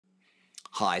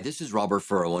Hi, this is Robert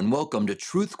Furrow, and welcome to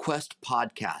Truth Quest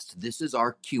Podcast. This is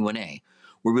our Q&A,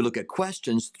 where we look at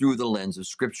questions through the lens of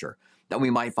Scripture, that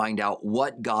we might find out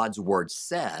what God's Word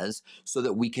says so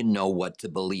that we can know what to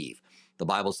believe. The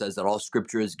Bible says that all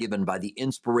Scripture is given by the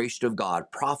inspiration of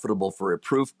God, profitable for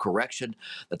reproof, correction,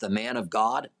 that the man of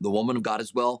God, the woman of God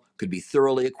as well, could be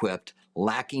thoroughly equipped,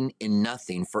 lacking in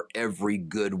nothing for every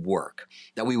good work,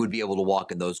 that we would be able to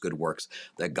walk in those good works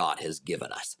that God has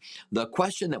given us. The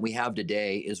question that we have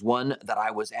today is one that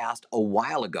I was asked a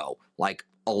while ago, like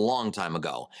a long time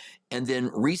ago, and then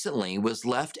recently was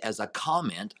left as a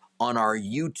comment on our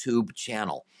YouTube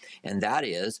channel. And that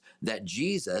is that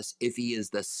Jesus, if he is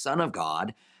the Son of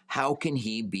God, how can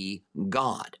he be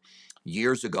God?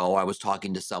 Years ago, I was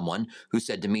talking to someone who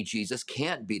said to me, Jesus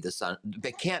can't be the Son,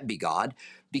 can't be God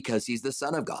because he's the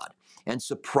Son of God. And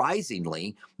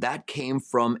surprisingly, that came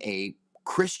from a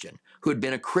Christian who had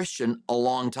been a Christian a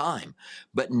long time,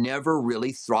 but never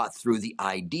really thought through the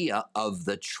idea of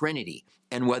the Trinity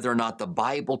and whether or not the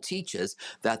Bible teaches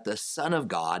that the Son of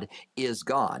God is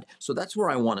God. So that's where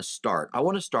I want to start. I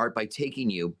want to start by taking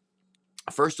you,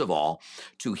 first of all,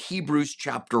 to Hebrews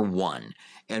chapter 1.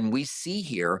 And we see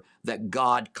here that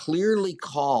God clearly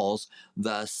calls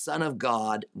the Son of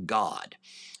God, God.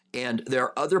 And there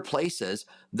are other places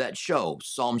that show,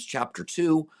 Psalms chapter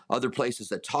 2, other places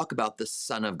that talk about the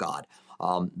Son of God.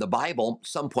 The Bible,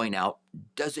 some point out,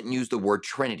 doesn't use the word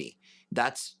Trinity.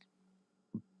 That's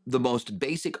the most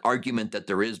basic argument that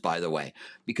there is, by the way,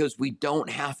 because we don't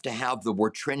have to have the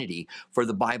word Trinity for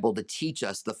the Bible to teach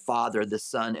us the Father, the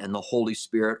Son, and the Holy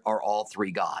Spirit are all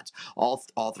three gods. All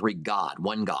three God,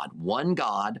 one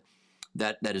God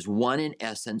that is one in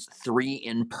essence, three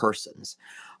in persons.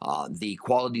 The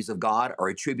qualities of God are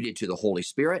attributed to the Holy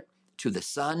Spirit, to the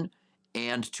Son,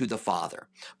 and to the Father.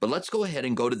 But let's go ahead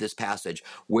and go to this passage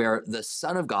where the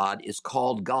Son of God is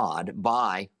called God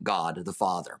by God the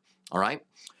Father. All right?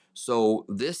 So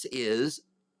this is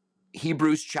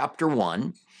Hebrews chapter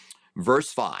 1,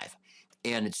 verse 5.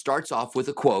 And it starts off with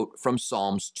a quote from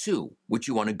Psalms 2, which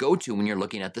you want to go to when you're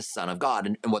looking at the Son of God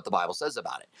and what the Bible says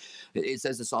about it. It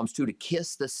says in Psalms 2 to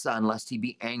kiss the Son lest he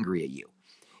be angry at you.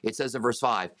 It says in verse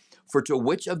 5, for to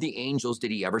which of the angels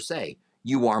did he ever say,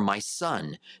 you are my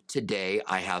son, today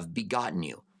I have begotten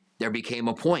you? There became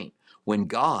a point when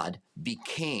God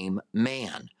became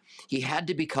man. He had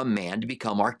to become man to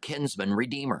become our kinsman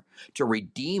redeemer, to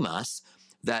redeem us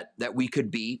that we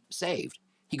could be saved.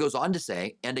 He goes on to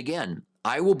say, and again,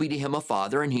 I will be to him a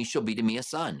father, and he shall be to me a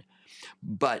son.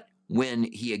 But when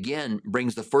he again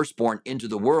brings the firstborn into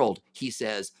the world, he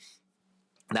says,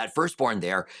 that firstborn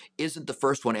there isn't the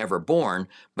first one ever born,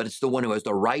 but it's the one who has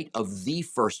the right of the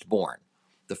firstborn.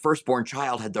 The firstborn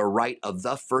child had the right of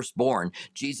the firstborn.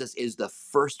 Jesus is the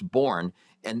firstborn,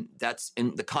 and that's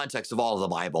in the context of all of the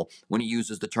Bible. When he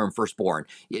uses the term firstborn,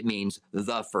 it means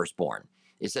the firstborn.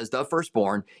 It says the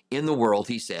firstborn in the world,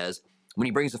 he says, when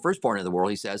he brings the firstborn into the world,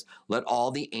 he says, let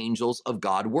all the angels of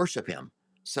God worship him.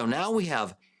 So now we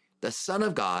have the Son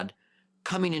of God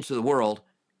coming into the world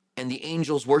and the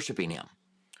angels worshiping him.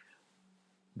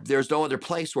 There's no other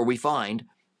place where we find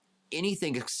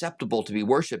anything acceptable to be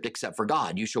worshiped except for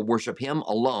God. You shall worship him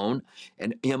alone,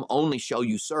 and him only shall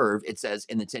you serve, it says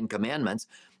in the Ten Commandments.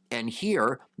 And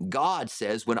here, God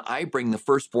says, when I bring the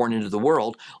firstborn into the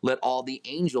world, let all the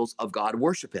angels of God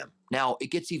worship him. Now,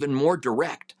 it gets even more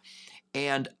direct.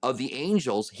 And of the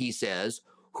angels, he says,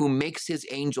 who makes his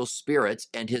angel spirits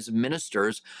and his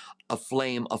ministers a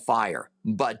flame of fire.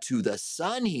 But to the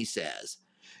Son, he says,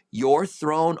 your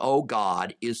throne, O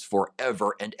God, is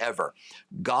forever and ever.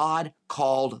 God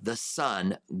called the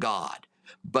Son God.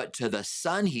 But to the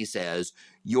Son, he says,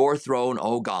 your throne,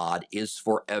 O God, is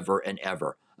forever and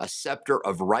ever. A scepter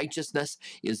of righteousness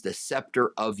is the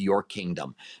scepter of your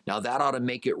kingdom. Now that ought to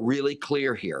make it really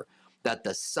clear here that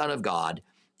the Son of God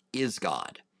is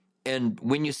God. And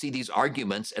when you see these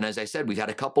arguments, and as I said, we've had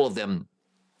a couple of them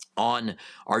on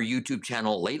our YouTube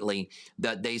channel lately,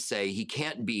 that they say he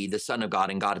can't be the Son of God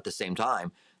and God at the same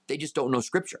time. They just don't know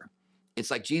Scripture.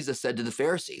 It's like Jesus said to the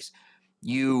Pharisees,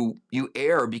 you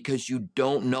err because you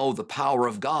don't know the power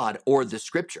of God or the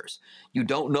Scriptures. You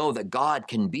don't know that God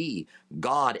can be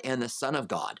God and the Son of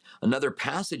God. Another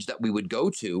passage that we would go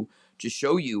to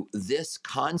show you this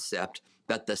concept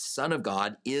that the Son of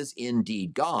God is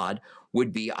indeed God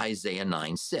would be Isaiah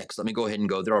 9:6. Let me go ahead and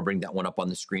go there. I'll bring that one up on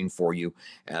the screen for you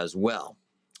as well.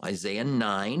 Isaiah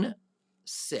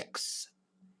 9:6.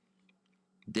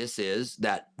 This is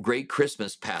that great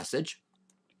Christmas passage.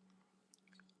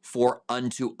 For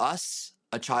unto us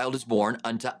a child is born,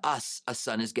 unto us a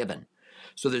son is given.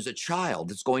 So there's a child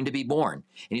that's going to be born,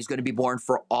 and he's going to be born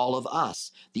for all of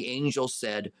us. The angel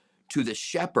said to the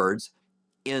shepherds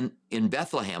in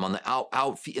Bethlehem, on the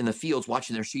out in the fields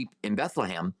watching their sheep in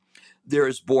Bethlehem, there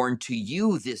is born to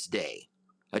you this day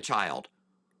a child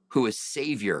who is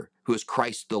Savior, who is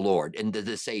Christ the Lord, and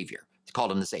the Savior. It's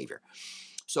called him the Savior.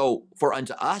 So, for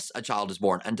unto us a child is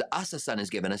born, unto us a son is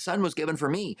given. A son was given for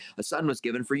me, a son was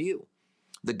given for you.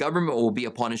 The government will be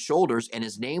upon his shoulders, and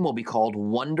his name will be called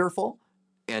Wonderful.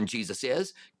 And Jesus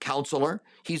is Counselor.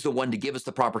 He's the one to give us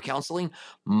the proper counseling.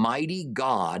 Mighty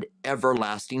God,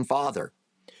 Everlasting Father.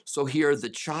 So here, the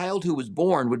child who was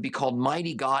born would be called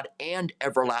Mighty God and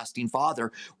Everlasting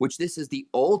Father, which this is the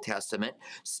Old Testament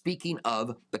speaking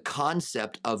of the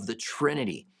concept of the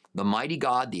Trinity. The Mighty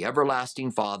God, the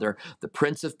Everlasting Father, the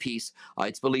Prince of Peace.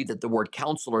 It's believed that the word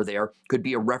Counselor there could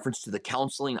be a reference to the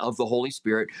counseling of the Holy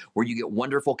Spirit, where you get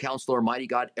Wonderful Counselor, Mighty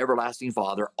God, Everlasting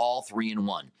Father, all three in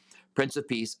one. Prince of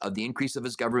Peace, of the increase of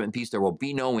his government and peace, there will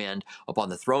be no end upon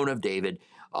the throne of David,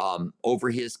 over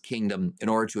his kingdom, in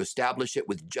order to establish it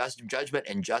with just judgment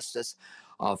and justice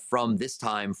from this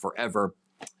time forever.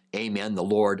 Amen. The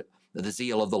Lord, the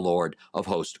zeal of the Lord of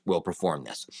hosts will perform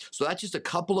this. So that's just a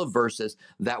couple of verses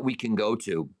that we can go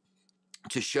to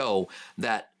show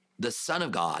that the Son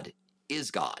of God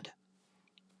is God,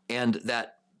 and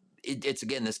that it's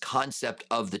again this concept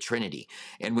of the Trinity.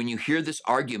 And when you hear this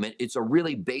argument, it's a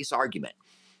really base argument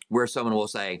where someone will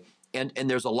say, and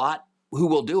there's a lot who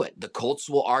will do it. The cults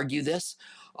will argue this.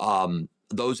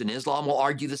 Those in Islam will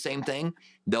argue the same thing.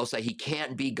 They'll say he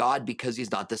can't be God because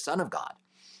he's not the Son of God.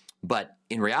 But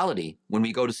in reality, when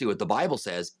we go to see what the Bible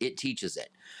says, it teaches it.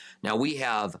 Now we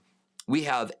have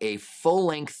a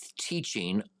full-length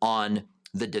teaching on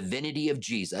the divinity of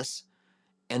Jesus,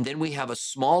 and then we have a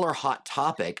smaller hot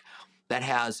topic that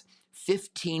has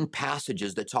 15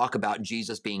 passages that talk about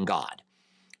Jesus being God.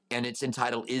 And it's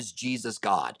entitled, Is Jesus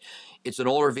God? It's an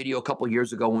older video a couple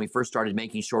years ago when we first started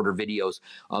making shorter videos,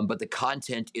 but the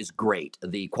content is great.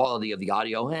 The quality of the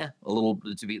audio, a little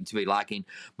to be lacking,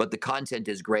 but the content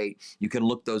is great. You can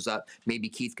look those up. Maybe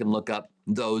Keith can look up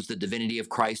those, the divinity of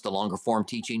Christ, the longer form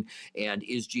teaching, and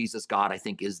Is Jesus God, I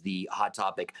think, is the hot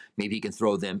topic. Maybe he can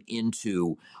throw them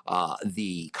into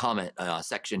the comment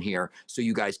section here so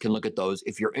you guys can look at those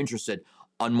if you're interested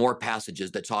on more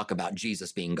passages that talk about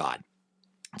Jesus being God.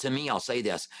 To me, I'll say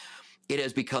this, it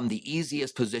has become the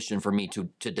easiest position for me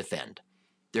to defend.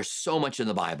 There's so much in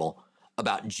the Bible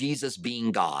about Jesus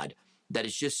being God that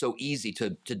it's just so easy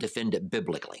to defend it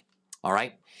biblically. All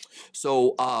right.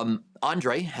 So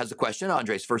Andre has a question.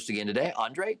 Andre's first again today.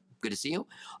 Andre, good to see you.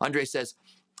 Andre says,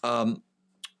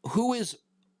 who is,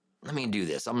 let me do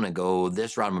this. I'm going to go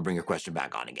this route. I'm going to bring your question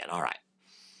back on again. All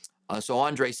right. So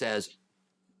Andre says,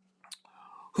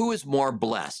 who is more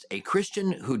blessed, a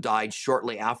Christian who died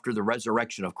shortly after the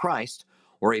resurrection of Christ,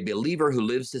 or a believer who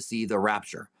lives to see the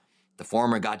rapture? The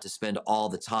former got to spend all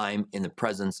the time in the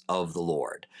presence of the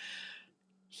Lord.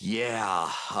 Yeah,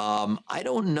 I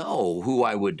don't know who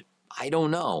I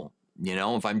don't know. You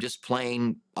know, if I'm just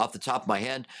playing off the top of my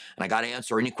head and I got to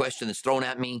answer any question that's thrown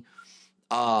at me,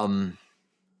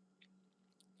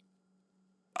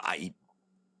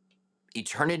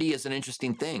 eternity is an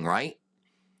interesting thing, right?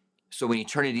 So in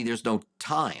eternity, there's no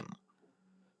time.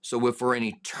 So if we're in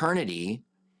eternity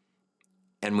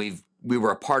and we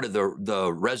were a part of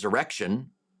the resurrection,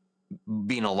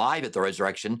 being alive at the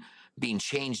resurrection, being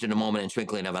changed in a moment and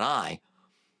twinkling of an eye,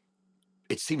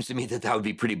 it seems to me that would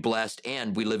be pretty blessed,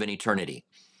 and we live in eternity.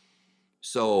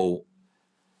 So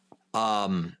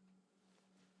that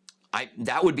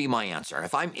would be my answer.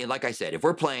 If I'm, like I said, if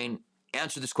we're playing,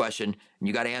 answer this question, and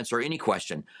you got to answer any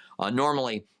question.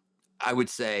 Normally, I would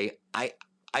say I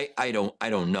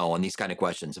don't know on these kind of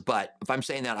questions. But if I'm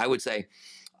saying that, I would say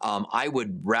I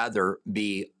would rather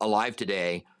be alive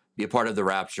today, be a part of the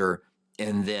rapture,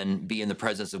 and then be in the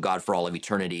presence of God for all of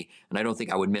eternity. And I don't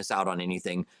think I would miss out on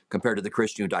anything compared to the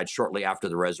Christian who died shortly after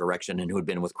the resurrection and who had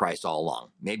been with Christ all along.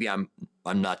 Maybe I'm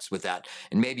nuts with that.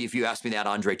 And maybe if you asked me that,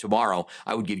 Andre, tomorrow,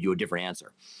 I would give you a different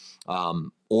answer.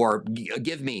 Or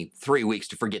give me 3 weeks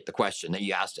to forget the question that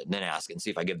you asked it and then ask it and see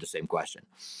if I give the same question.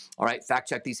 All right, Fact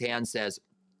Check These Hands says,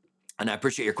 and I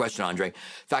appreciate your question, Andre.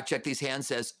 Fact Check These Hands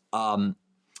says,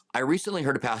 I recently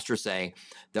heard a pastor say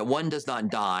that one does not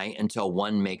die until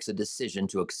one makes a decision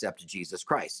to accept Jesus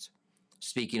Christ.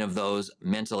 Speaking of those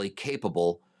mentally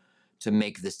capable to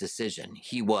make this decision,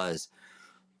 he was.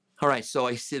 All right, so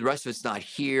I see the rest of it's not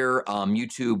here.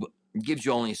 YouTube gives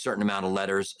you only a certain amount of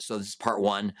letters. So this is part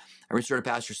one. I recently heard a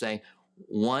pastor say,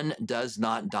 one does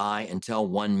not die until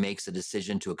one makes a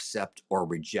decision to accept or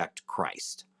reject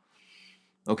Christ.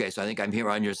 Okay, so I think I'm here.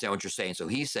 I understand what you're saying. So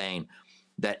he's saying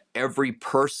that every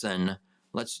person,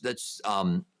 let's do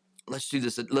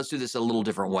this a little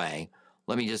different way.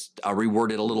 let me just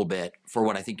reword it a little bit for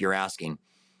what I think you're asking.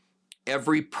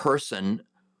 Every person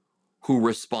who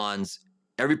responds,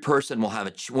 every person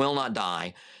will not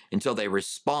die until they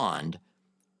respond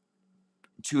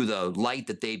to the light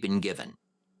that they've been given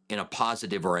in a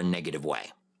positive or a negative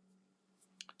way.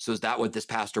 So is that what this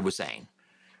pastor was saying?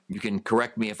 You can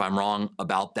correct me if I'm wrong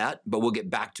about that, but we'll get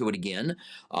back to it again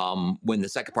when the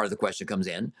second part of the question comes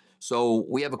in. So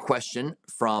we have a question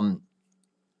from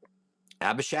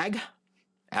Abishag.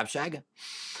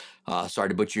 Sorry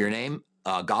to butcher your name.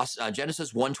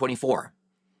 Genesis 1:24.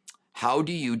 How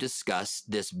do you discuss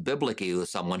this biblically with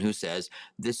someone who says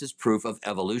this is proof of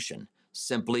evolution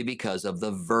simply because of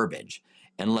the verbiage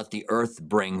and let the earth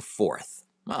bring forth?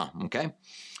 Oh, okay.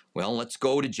 Well, let's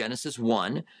go to Genesis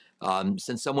 1.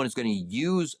 Since someone is going to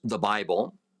use the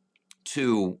Bible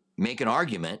to make an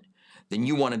argument, then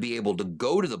you want to be able to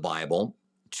go to the Bible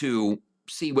to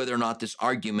see whether or not this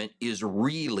argument is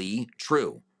really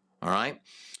true. All right.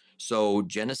 So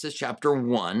Genesis chapter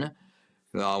 1,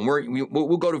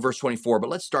 we'll go to verse 24, but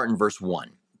let's start in verse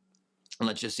 1. And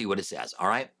let's just see what it says. All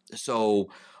right. So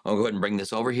I'll go ahead and bring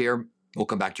this over here. We'll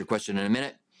come back to your question in a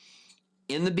minute.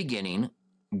 In the beginning,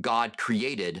 God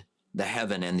created the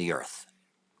heaven and the earth.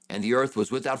 And the earth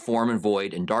was without form and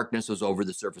void, and darkness was over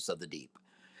the surface of the deep.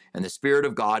 And the Spirit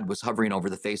of God was hovering over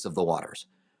the face of the waters.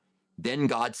 Then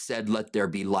God said, let there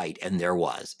be light, and there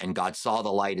was. And God saw the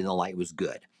light, and the light was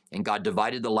good. And God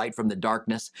divided the light from the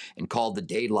darkness and called the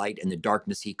day light, and the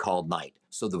darkness he called night.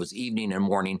 So there was evening and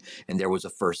morning, and there was a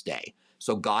first day.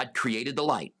 So God created the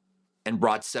light and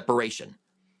brought separation.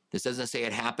 This doesn't say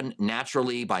it happened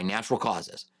naturally by natural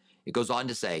causes. It goes on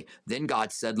to say, then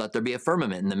God said, let there be a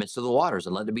firmament in the midst of the waters,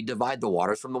 and let it be divide the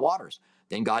waters from the waters.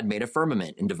 Then God made a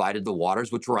firmament and divided the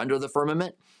waters which were under the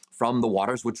firmament from the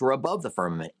waters which were above the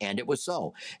firmament. And it was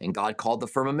so. And God called the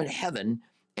firmament heaven,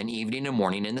 and evening and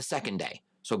morning in the second day.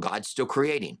 So God's still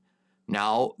creating.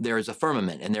 Now there is a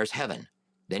firmament and there's heaven.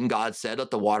 Then God said, let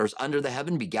the waters under the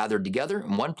heaven be gathered together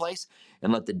in one place,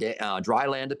 and let the dry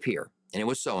land appear. And it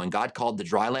was so. And God called the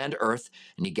dry land earth,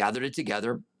 and he gathered it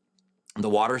together, the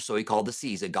waters, so he called the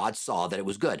seas. And God saw that it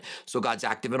was good. So God's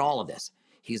active in all of this.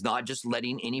 He's not just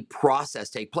letting any process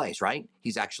take place, right?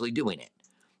 He's actually doing it.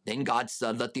 Then God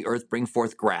said, let the earth bring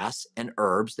forth grass and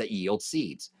herbs that yield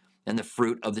seeds, and the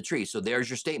fruit of the tree. So there's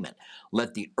your statement.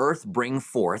 Let the earth bring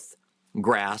forth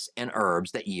grass and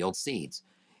herbs that yield seeds,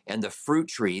 and the fruit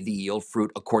tree that yield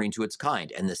fruit according to its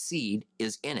kind, and the seed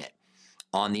is in it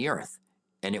on the earth.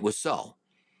 And it was so.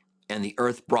 And the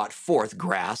earth brought forth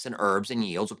grass and herbs and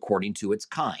yields according to its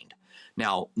kind.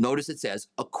 Now, notice it says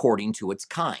according to its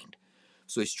kind.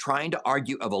 So he's trying to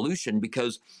argue evolution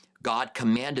because God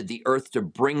commanded the earth to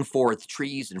bring forth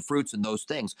trees and fruits and those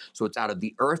things. So it's out of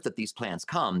the earth that these plants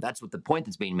come. That's what the point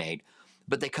that's being made.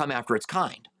 But they come after its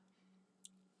kind.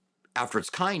 After its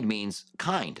kind means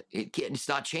kind. It's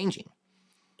not changing.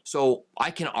 So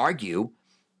I can argue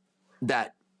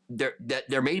that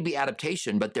there may be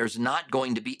adaptation, but there's not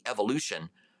going to be evolution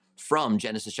from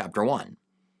Genesis chapter 1.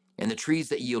 And the trees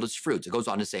that yield its fruits, it goes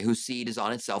on to say, whose seed is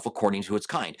on itself according to its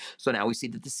kind. So now we see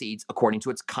that the seed's according to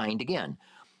its kind again.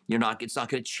 It's not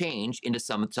going to change into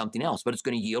something else, but it's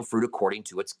going to yield fruit according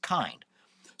to its kind.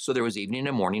 So there was evening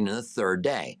and morning in the third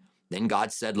day. Then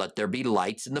God said, let there be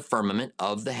lights in the firmament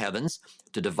of the heavens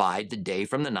to divide the day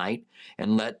from the night,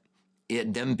 and let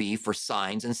them be for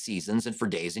signs and seasons and for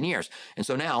days and years. And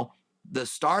so now the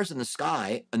stars in the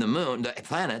sky and the moon, the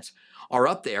planets, are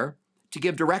up there to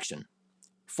give direction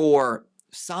for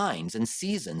signs and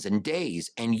seasons and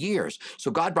days and years.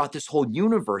 So God brought this whole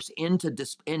universe into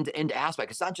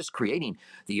aspect. It's not just creating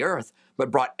the earth,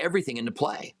 but brought everything into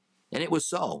play. And it was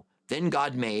so. Then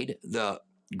God made the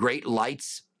great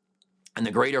lights and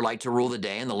the greater light to rule the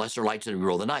day and the lesser light to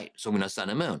rule the night. So we know sun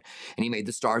and moon. And he made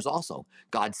the stars also.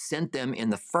 God sent them in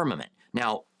the firmament.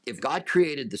 Now, if God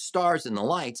created the stars and the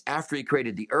lights after he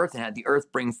created the earth and had the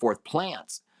earth bring forth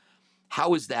plants,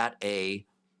 how is that a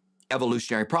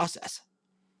evolutionary process?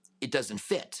 It doesn't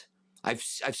fit. I've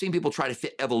seen people try to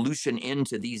fit evolution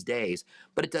into these days,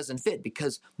 but it doesn't fit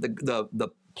because the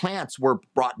plants were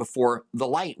brought before the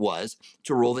light was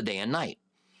to rule the day and night.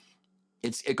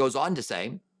 It goes on to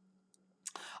say,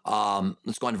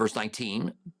 let's go on to verse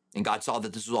 19. And God saw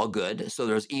that this was all good. So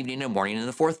there was evening and morning in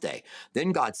the fourth day.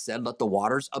 Then God said, let the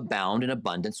waters abound in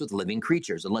abundance with living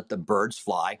creatures, and let the birds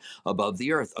fly above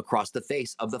the earth across the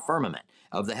face of the firmament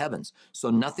of the heavens. So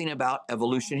nothing about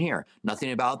evolution here.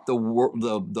 Nothing about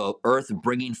the earth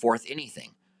bringing forth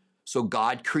anything. So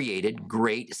God created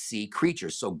great sea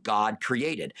creatures. So God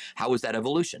created. How is that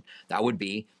evolution? That would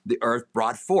be the earth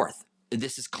brought forth.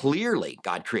 This is clearly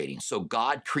God creating. So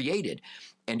God created.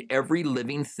 and every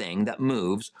living thing that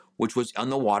moves, which was on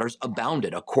the waters,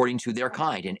 abounded according to their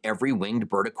kind, and every winged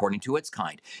bird according to its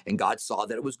kind. And God saw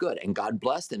that it was good. And God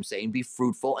blessed them, saying, be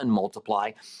fruitful and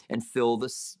multiply and fill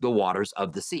the waters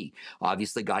of the sea.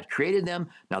 Obviously, God created them.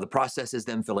 Now the process is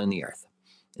them filling the earth.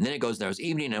 And then it goes, there was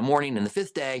evening and morning and the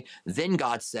fifth day. Then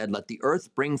God said, let the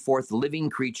earth bring forth living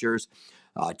creatures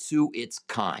to its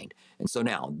kind. And so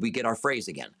now we get our phrase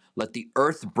again. Let the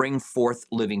earth bring forth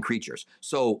living creatures.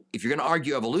 So if you're going to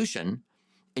argue evolution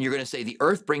and you're going to say the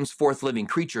earth brings forth living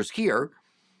creatures here,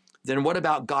 then what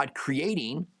about God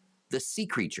creating the sea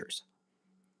creatures,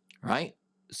 right?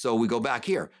 So we go back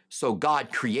here. So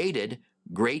God created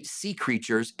great sea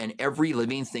creatures and every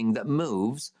living thing that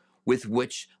moves, with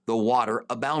which the water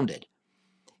abounded.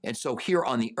 And so here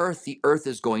on the earth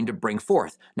is going to bring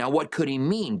forth. Now, what could he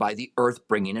mean by the earth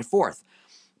bringing it forth?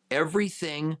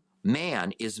 Everything,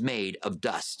 man, is made of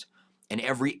dust, and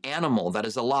every animal that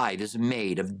is alive is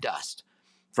made of dust.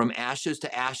 From ashes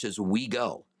to ashes we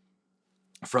go,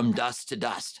 from dust to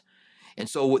dust. And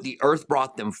so the earth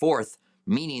brought them forth,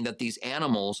 meaning that these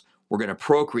animals were going to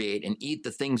procreate and eat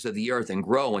the things of the earth and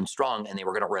grow and strong, and they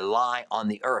were going to rely on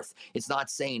the earth. It's not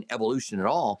saying evolution at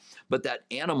all, but that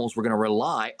animals were going to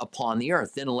rely upon the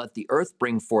earth. Then let the earth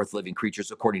bring forth living creatures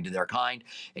according to their kind,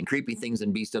 and creepy things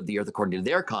and beasts of the earth according to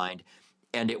their kind.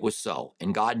 And it was so.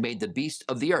 And God made the beast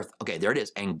of the earth. Okay, there it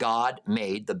is. And God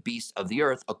made the beast of the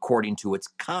earth according to its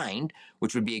kind,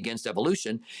 which would be against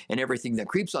evolution, and everything that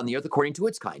creeps on the earth according to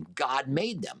its kind. God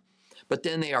made them. But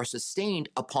then they are sustained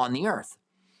upon the earth.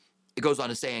 It goes on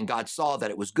to say, and God saw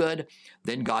that it was good.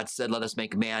 Then God said, let us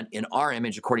make man in our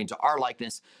image according to our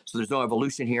likeness. So there's no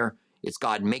evolution here. It's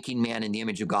God making man in the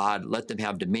image of God. Let them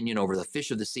have dominion over the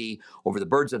fish of the sea, over the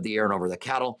birds of the air, and over the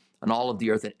cattle, and all of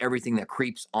the earth, and everything that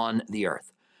creeps on the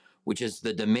earth, which is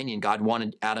the dominion. God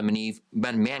wanted Adam and Eve,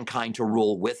 mankind, to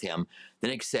rule with him.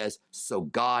 Then it says, so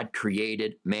God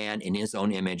created man in his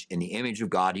own image. In the image of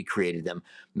God, he created them,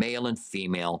 male and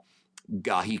female.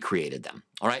 God, he created them.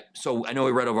 All right. So I know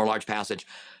we read over a large passage,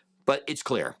 but it's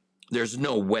clear. There's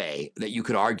no way that you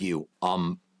could argue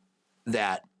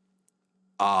that,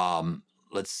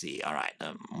 let's see. All right.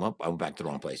 Well, I went back to the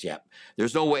wrong place. Yeah.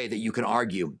 There's no way that you can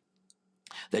argue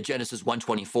that Genesis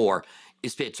 1:24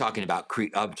 is talking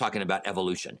about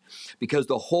evolution, because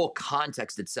the whole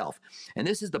context itself, and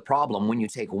this is the problem when you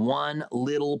take one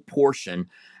little portion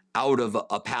out of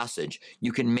a passage,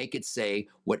 you can make it say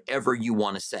whatever you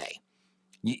want to say.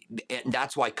 And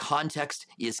that's why context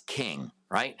is king,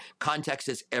 right? Context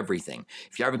is everything.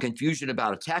 If you're having confusion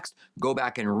about a text, go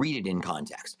back and read it in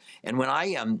context. And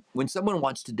when someone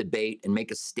wants to debate and make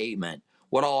a statement,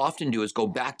 what I'll often do is go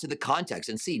back to the context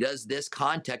and see, does this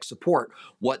context support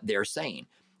what they're saying?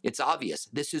 It's obvious.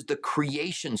 This is the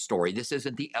creation story. This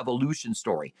isn't the evolution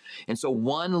story. And so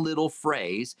one little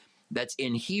phrase that's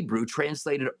in Hebrew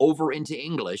translated over into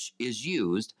English is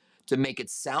used to make it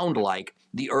sound like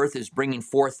the earth is bringing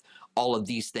forth all of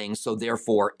these things, so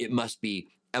therefore it must be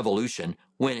evolution,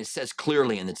 when it says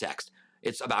clearly in the text,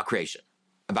 it's about creation,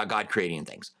 about God creating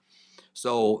things.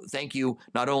 So thank you.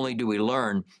 Not only do we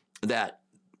learn that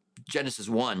Genesis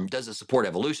 1 doesn't support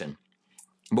evolution,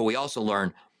 but we also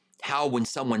learn how when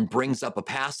someone brings up a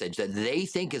passage that they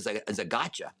think is a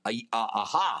gotcha,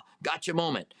 aha, gotcha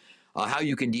moment, how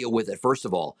you can deal with it, first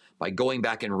of all, by going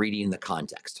back and reading the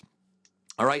context.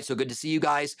 All right, so good to see you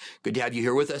guys. Good to have you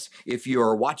here with us. If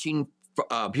you're watching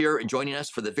here and joining us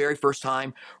for the very first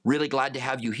time, really glad to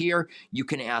have you here. You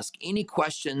can ask any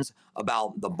questions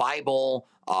about the Bible,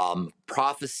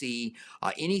 prophecy,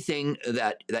 anything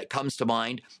that comes to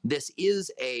mind. This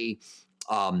is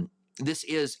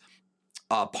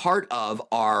part of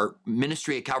our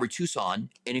ministry at Calvary Tucson.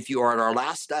 And if you are at our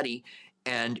last study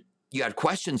and you had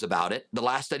questions about it, the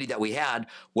last study that we had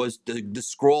was the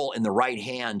scroll in the right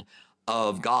hand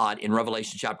of God in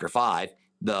Revelation chapter 5,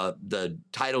 the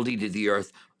title deed of the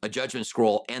earth, a judgment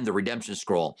scroll, and the redemption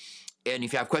scroll. And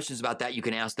if you have questions about that, you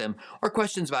can ask them, or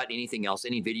questions about anything else,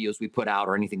 any videos we put out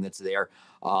or anything that's there.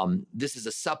 This is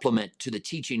a supplement to the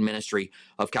teaching ministry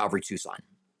of Calvary Tucson.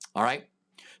 All right.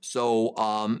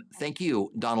 So thank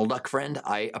you, Donald Duck friend.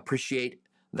 I appreciate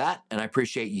that, and I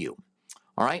appreciate you.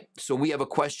 All right. So we have a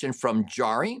question from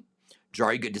Jari.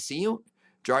 Jari, good to see you.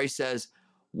 Jari says,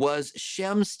 was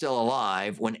Shem still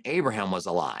alive when Abraham was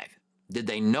alive? Did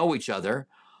they know each other?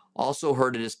 Also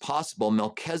heard it is possible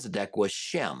Melchizedek was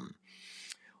Shem.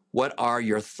 What are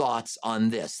your thoughts on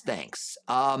this? Thanks.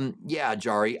 Yeah,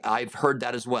 Jari, I've heard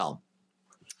that as well,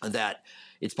 that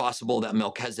it's possible that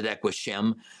Melchizedek was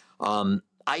Shem.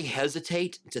 I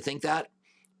hesitate to think that,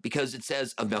 because it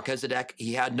says of Melchizedek,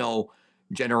 he had no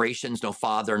generations, no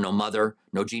father, no mother,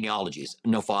 no genealogies,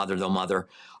 no father, no mother.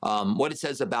 What it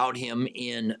says about him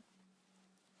in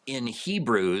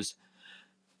Hebrews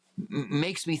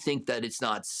makes me think that it's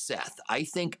not Seth. I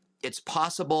think it's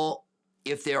possible,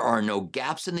 if there are no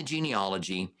gaps in the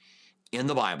genealogy in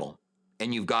the Bible,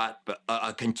 and you've got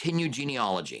a continued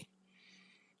genealogy,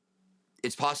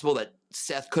 it's possible that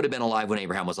Seth could have been alive when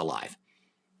Abraham was alive.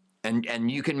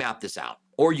 And you can map this out.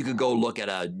 Or you could go look at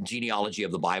a genealogy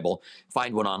of the Bible,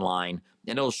 find one online,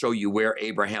 and it'll show you where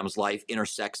Abraham's life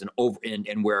intersects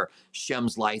and where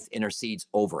Shem's life intercedes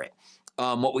over it.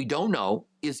 What we don't know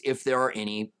is if there are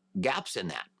any gaps in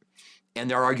that. And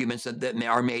there are arguments that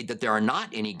are made that there are not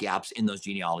any gaps in those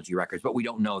genealogy records, but we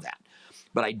don't know that.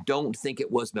 But I don't think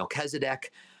it was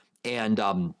Melchizedek. And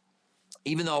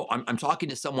even though I'm talking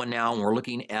to someone now and we're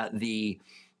looking at the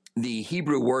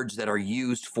Hebrew words that are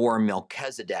used for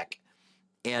Melchizedek,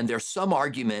 and there's some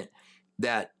argument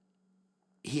that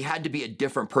he had to be a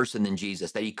different person than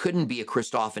Jesus, that he couldn't be a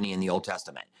Christophany in the Old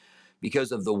Testament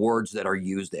because of the words that are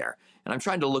used there. And I'm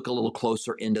trying to look a little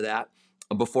closer into that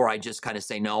before I just kind of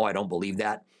say, no, I don't believe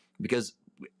that, because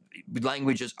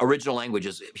original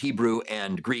languages, Hebrew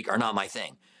and Greek, are not my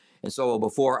thing. And so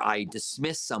before I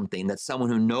dismiss something that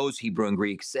someone who knows Hebrew and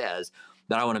Greek says,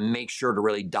 that I want to make sure to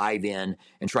really dive in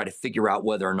and try to figure out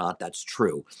whether or not that's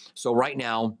true. So right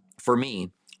now, for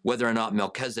me, whether or not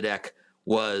Melchizedek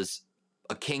was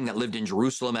a king that lived in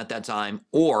Jerusalem at that time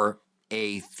or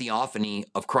a theophany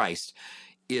of Christ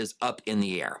is up in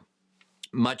the air,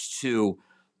 much to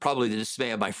probably the dismay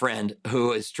of my friend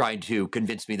who is trying to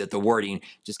convince me that the wording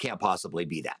just can't possibly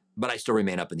be that. But I still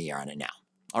remain up in the air on it now.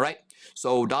 All right.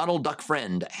 So Donald Duck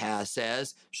Friend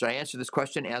says, should I answer this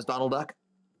question as Donald Duck?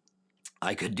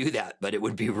 I could do that, but it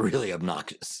would be really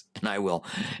obnoxious, and I will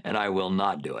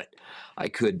not do it. I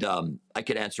could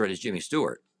answer it as Jimmy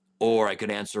Stewart, or I could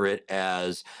answer it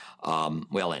as,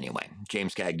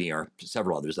 James Cagney, or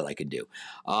several others that I could do.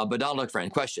 But Donald Duck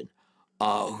Friend, question: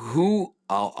 will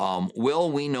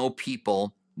we know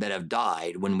people that have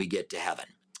died when we get to heaven?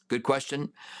 Good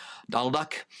question, Donald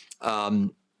Duck. A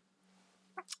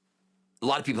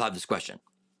lot of people have this question,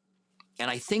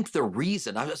 and I think the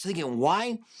reason, I was thinking,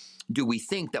 why do we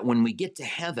think that when we get to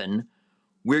heaven,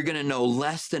 we're going to know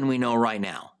less than we know right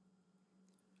now?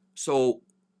 So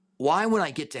why, when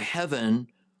I get to heaven,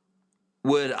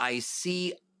 would I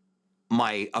see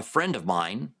a friend of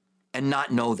mine and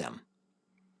not know them?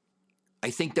 I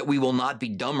think that we will not be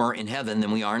dumber in heaven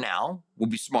than we are now. We'll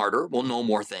be smarter. We'll know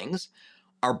more things.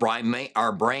 Our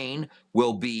brain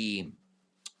will be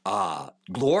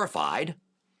glorified.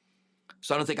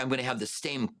 So I don't think I'm going to have the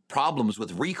same problems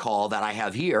with recall that I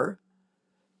have here.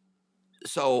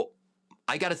 So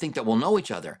I got to think that we'll know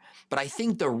each other. But I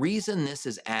think the reason this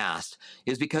is asked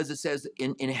is because it says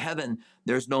in heaven,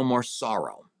 there's no more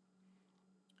sorrow.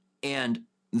 And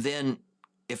then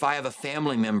if I have a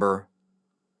family member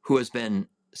who has been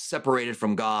separated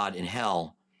from God in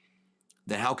hell,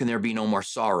 then how can there be no more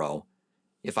sorrow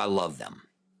if I love them?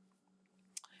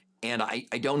 And I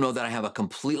don't know that I have a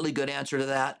completely good answer to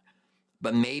that,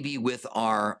 but maybe with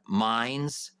our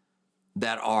minds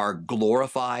that are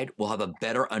glorified, we'll have a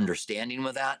better understanding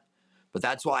with that. But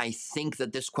that's why I think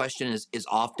that this question is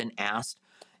often asked.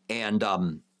 And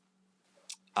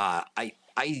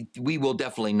we will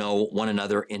definitely know one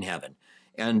another in heaven.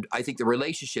 And I think the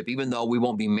relationship, even though we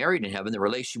won't be married in heaven, the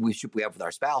relationship we have with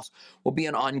our spouse will be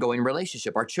an ongoing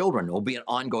relationship. Our children will be an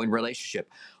ongoing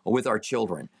relationship with our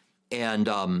children. And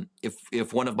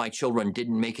if one of my children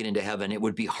didn't make it into heaven, it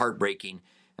would be heartbreaking.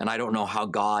 And I don't know how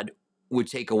God would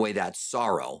take away that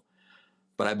sorrow,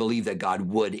 but I believe that God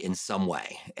would in some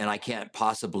way. And I can't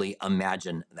possibly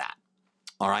imagine that.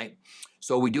 All right.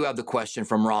 So we do have the question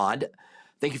from Rod.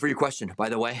 Thank you for your question, by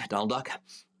the way, Donald Duck,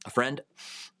 a friend.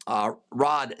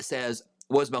 Rod says,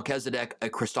 was Melchizedek a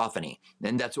Christophany?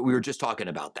 And that's what we were just talking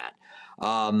about that.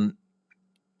 I'm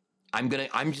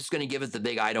just gonna give it the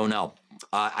big I don't know.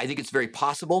 I think it's very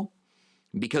possible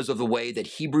because of the way that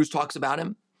Hebrews talks about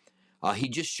him. He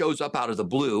just shows up out of the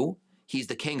blue. He's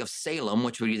the king of Salem,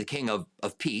 which would be the king of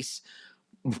peace,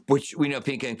 which we know,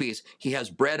 king of peace. He has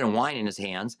bread and wine in his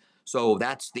hands. So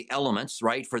that's the elements,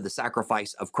 right, for the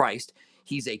sacrifice of Christ.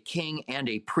 He's a king and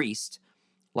a priest,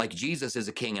 like Jesus is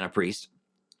a king and a priest.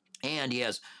 And he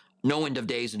has no end of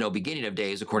days and no beginning of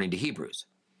days, according to Hebrews,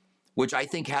 which I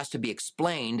think has to be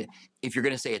explained if you're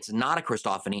going to say it's not a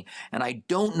Christophany. And I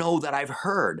don't know that I've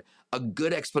heard a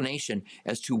good explanation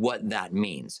as to what that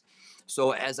means.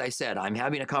 So as I said, I'm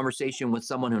having a conversation with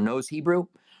someone who knows Hebrew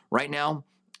right now,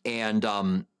 and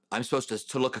I'm supposed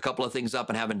to look a couple of things up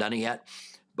and haven't done it yet,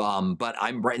 but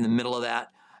I'm right in the middle of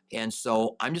that. And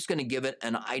so I'm just going to give it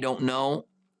an I don't know,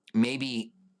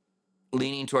 maybe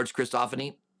leaning towards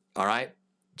Christophany. All right.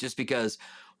 Just because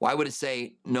why would it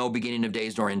say no beginning of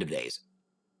days nor end of days?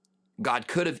 God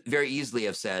could have very easily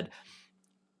have said,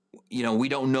 we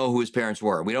don't know who his parents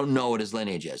were. We don't know what his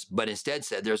lineage is, but instead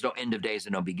said there's no end of days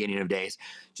and no beginning of days.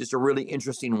 Just a really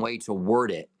interesting way to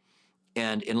word it.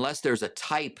 And unless there's a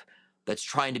type that's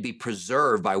trying to be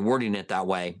preserved by wording it that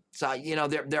way. So,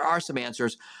 there are some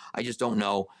answers. I just don't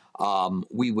know.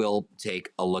 We will take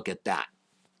a look at that.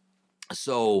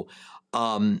 So,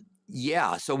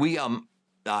 so we,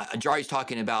 Jari's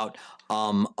talking about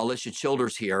Alicia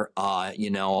Childers here,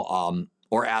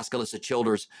 or ask Alicia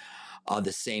Childers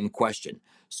the same question.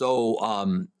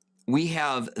 So we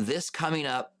have this coming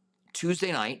up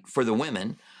Tuesday night for the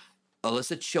women.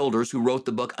 Alicia Childers, who wrote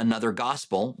the book Another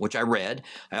Gospel, which I read.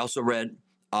 I also read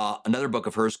another book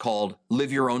of hers called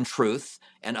Live Your Own Truth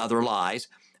and Other Lies.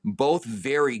 Both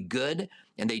very good,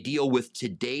 and they deal with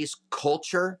today's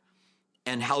culture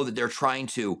and how they're trying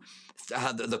to,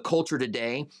 how the culture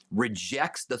today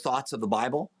rejects the thoughts of the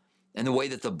Bible, and the way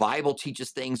that the Bible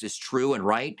teaches things is true and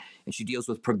right. And she deals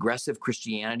with progressive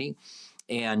Christianity.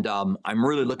 And I'm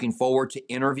really looking forward to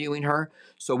interviewing her.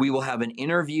 So we will have an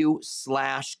interview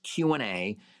 /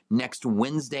 Q&A next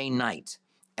Wednesday night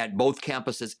at both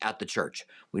campuses at the church.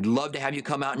 We'd love to have you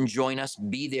come out and join us,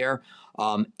 be there.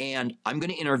 And I'm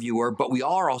going to interview her, but we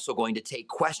are also going to take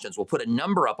questions. We'll put a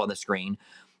number up on the screen.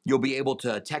 You'll be able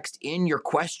to text in your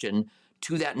question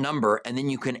to that number, and then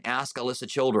you can ask Alicia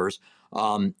Childers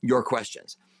your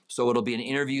questions. So it'll be an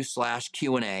interview /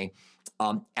 Q&A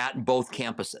at both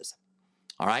campuses.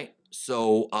 All right.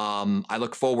 So I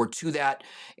look forward to that,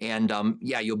 and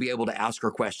you'll be able to ask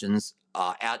her questions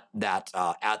at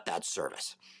that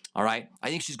service. All right. I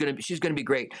think she's gonna be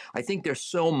great. I think there's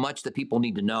so much that people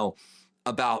need to know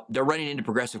about. They're running into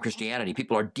progressive Christianity.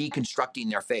 People are deconstructing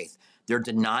their faith. They're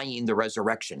denying the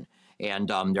resurrection, and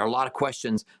there are a lot of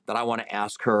questions that I want to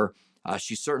ask her.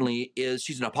 She certainly is.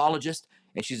 She's an apologist,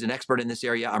 and she's an expert in this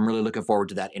area. I'm really looking forward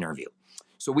to that interview.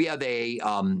 So we have a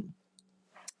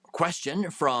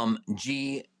question from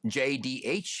JDH,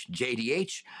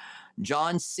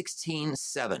 John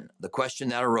 16:7. The question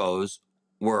that arose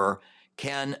were,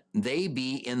 can they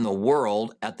be in the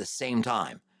world at the same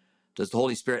time? Does the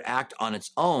Holy Spirit act on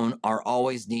its own or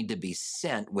always need to be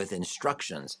sent with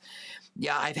instructions?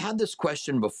 Yeah, I've had this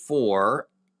question before,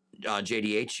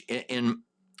 JDH, and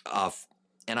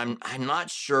I'm not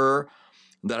sure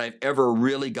that I've ever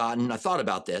really gotten. I thought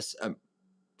about this.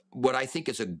 What I think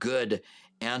is a good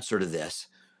answer to this.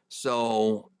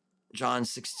 So, John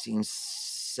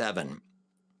 16:7.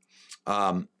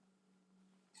 So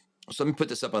let me put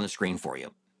this up on the screen for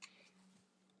you.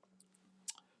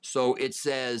 So it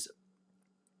says,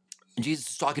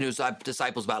 Jesus is talking to his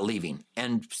disciples about leaving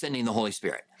and sending the Holy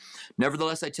Spirit.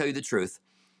 Nevertheless, I tell you the truth,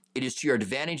 it is to your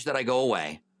advantage that I go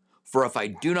away. For if I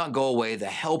do not go away, the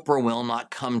Helper will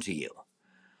not come to you.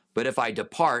 But if I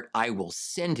depart, I will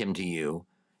send him to you,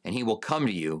 and he will come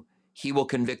to you. He will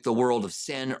convict the world of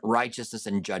sin, righteousness,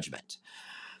 and judgment.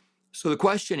 So the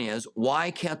question is,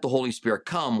 why can't the Holy Spirit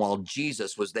come while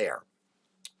Jesus was there?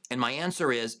 And my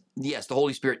answer is, yes, the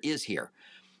Holy Spirit is here.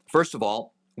 First of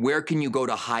all, where can you go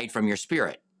to hide from your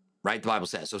spirit? Right? The Bible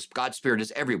says. So God's Spirit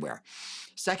is everywhere.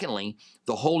 Secondly,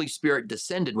 the Holy Spirit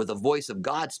descended with the voice of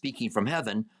God speaking from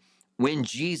heaven when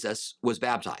Jesus was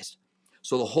baptized.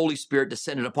 So the Holy Spirit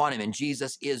descended upon him, and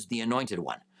Jesus is the anointed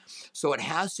one. So it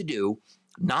has to do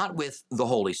not with the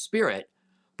Holy Spirit,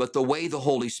 but the way the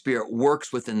Holy Spirit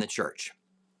works within the church.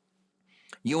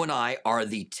 You and I are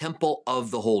the temple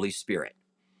of the Holy Spirit.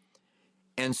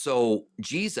 And so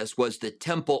Jesus was the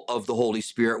temple of the Holy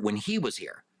Spirit when he was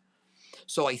here.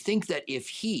 So I think that if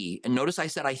he, and notice I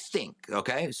said I think,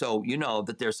 okay? So you know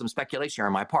that there's some speculation here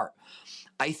on my part.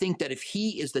 I think that if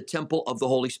he is the temple of the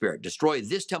Holy Spirit, destroy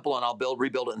this temple and I'll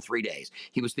rebuild it in 3 days.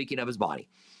 He was speaking of his body.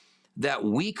 That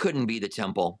we couldn't be the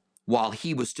temple while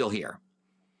he was still here.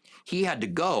 He had to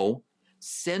go,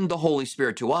 send the Holy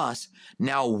Spirit to us.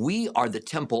 Now we are the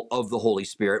temple of the Holy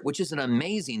Spirit, which is an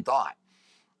amazing thought.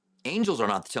 Angels are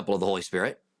not the temple of the Holy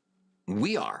Spirit.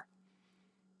 We are.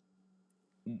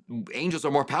 Angels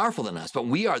are more powerful than us, but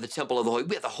we are the temple of the Holy.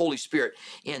 We have the Holy Spirit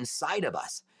inside of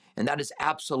us, and that is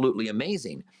absolutely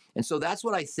amazing. And so that's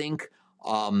what I think.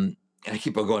 And I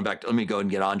keep on going back. Let me go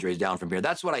and get Andres down from here.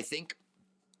 That's what I think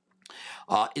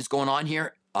is going on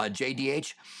here,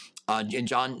 JDH. In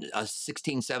John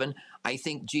 16:7, I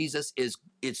think Jesus is.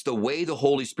 It's the way the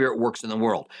Holy Spirit works in the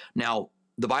world. Now,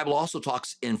 the Bible also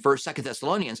talks in 1st, 2nd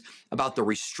Thessalonians about the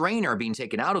restrainer being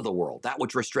taken out of the world. That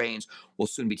which restrains will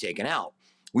soon be taken out.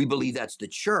 We believe that's the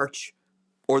church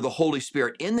or the Holy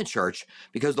Spirit in the church,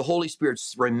 because the Holy Spirit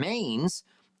remains.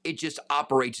 It just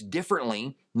operates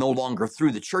differently, no longer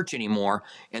through the church anymore.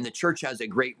 And the church has a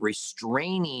great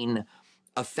restraining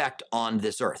effect on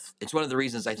this earth. It's one of the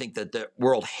reasons I think that the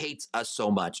world hates us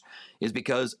so much, is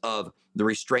because of the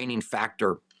restraining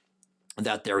factor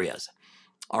that there is.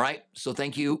 All right. So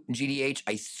thank you, GDH.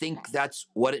 I think that's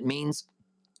what it means.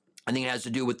 I think it has to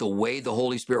do with the way the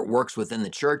Holy Spirit works within the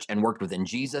church and worked within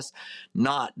Jesus,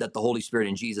 not that the Holy Spirit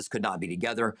and Jesus could not be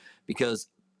together, because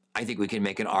I think we can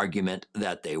make an argument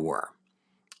that they were.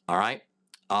 All right.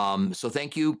 So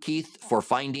thank you, Keith, for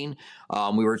finding.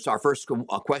 Our first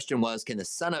question was, can the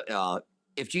Son of,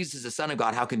 if Jesus is the Son of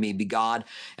God, how can he be God?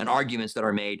 And arguments that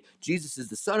are made. Jesus is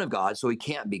the Son of God, so he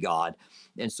can't be God.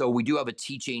 And so we do have a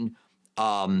teaching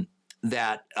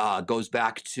that goes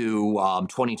back to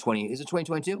 2020. Is it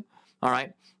 2022? All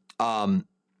right.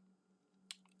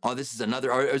 Oh, this is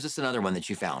another, or is this another one that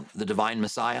you found? The Divine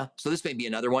Messiah? So this may be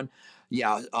another one.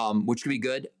 Yeah, which could be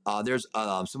good. There's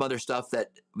some other stuff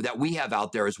that we have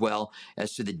out there as well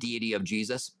as to the deity of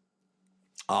Jesus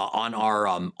on our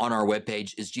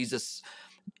webpage. Is Jesus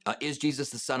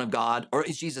the Son of God, or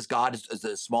is Jesus God? Is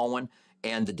the small one,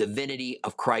 and the divinity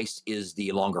of Christ is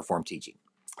the longer form teaching.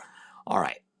 All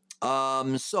right.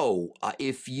 So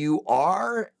if you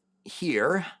are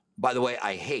here, by the way,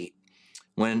 I hate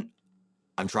when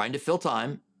I'm trying to fill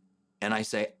time and I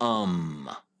say,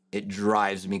 it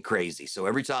drives me crazy. So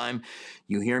every time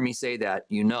you hear me say that,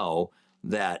 you know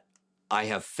that I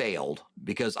have failed,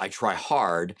 because I try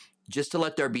hard just to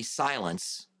let there be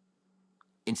silence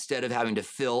instead of having to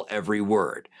fill every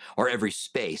word or every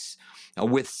space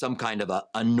with some kind of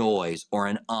a noise or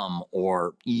an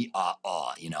or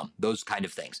those kind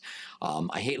of things.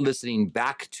 I hate listening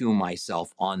back to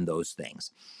myself on those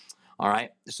things. All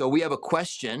right. So we have a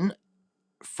question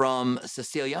from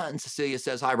Cecilia, and Cecilia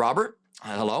says, "Hi, Robert.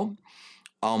 Hello.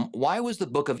 Why was the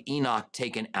book of Enoch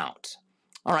taken out?"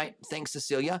 All right. Thanks,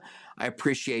 Cecilia. I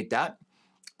appreciate that.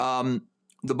 The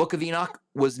book of Enoch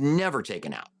was never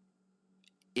taken out.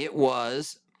 It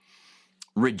was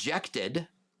rejected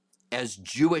as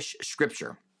Jewish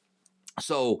scripture.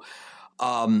 So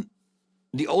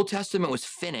the Old Testament was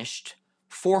finished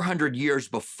 400 years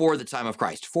before the time of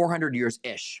Christ, 400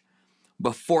 years-ish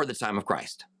before the time of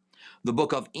Christ. The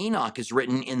book of Enoch is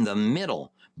written in the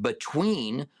middle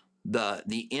between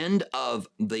the end of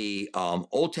the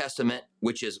Old Testament,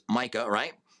 which is Micah,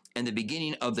 right? And the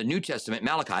beginning of the New Testament,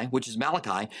 Malachi, which is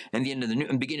Malachi, and the end of the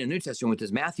beginning of the New Testament, which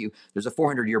is Matthew. There's a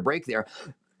 400-year break there.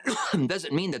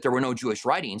 Doesn't mean that there were no Jewish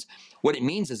writings. What it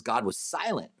means is God was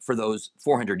silent for those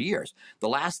 400 years. The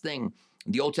last thing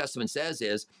the Old Testament says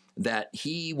is that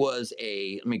he was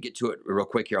let me get to it real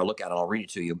quick here. I'll look at it. I'll read it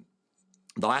to you.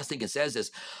 The last thing it says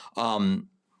is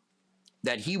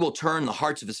that he will turn the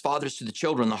hearts of his fathers to the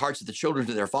children, the hearts of the children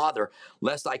to their father,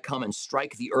 lest I come and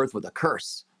strike the earth with a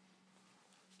curse.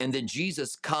 And then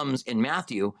Jesus comes in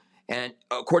Matthew, and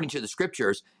according to the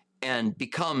scriptures, and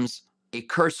becomes a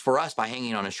curse for us by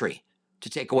hanging on a tree to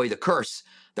take away the curse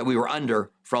that we were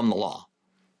under from the law.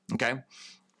 Okay?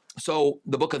 So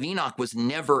the book of Enoch was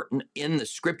never in the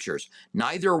scriptures.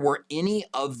 Neither were any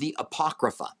of the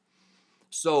Apocrypha.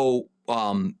 So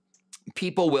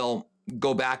people will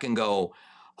go back and go,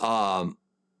 well,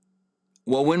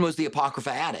 when was the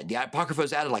Apocrypha added? The Apocrypha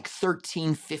was added like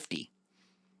 1350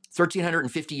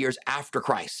 years after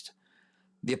Christ.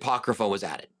 The Apocrypha was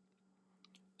added.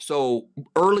 So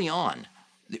early on,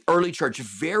 the early church,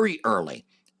 very early,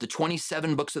 the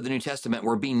 27 books of the New Testament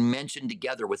were being mentioned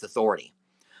together with authority.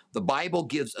 The Bible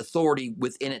gives authority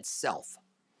within itself,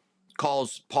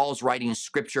 calls Paul's writing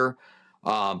scripture,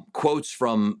 quotes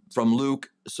from Luke.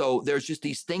 So there's just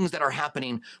these things that are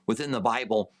happening within the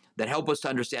Bible that help us to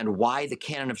understand why the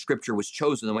canon of scripture was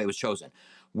chosen the way it was chosen.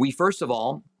 We, first of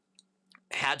all,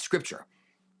 had scripture.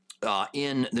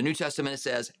 In the New Testament, it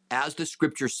says, as the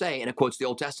scriptures say, and it quotes the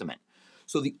Old Testament.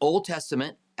 So the Old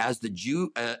Testament, as the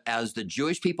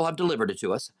Jewish people have delivered it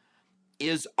to us,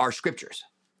 is our scriptures.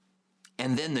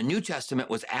 And then the New Testament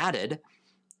was added,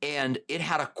 and it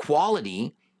had a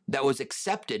quality that was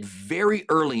accepted very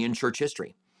early in church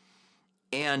history.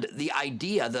 And the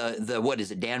idea, what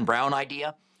is it, Dan Brown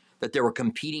idea, that there were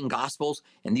competing gospels,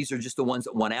 and these are just the ones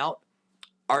that won out,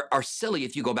 are silly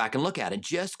if you go back and look at it.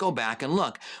 Just go back and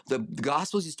look. The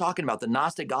Gospels he's talking about, the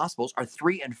Gnostic Gospels, are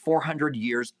 300 and 400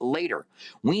 years later.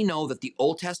 We know that the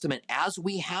Old Testament, as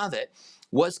we have it,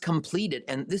 was completed,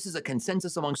 and this is a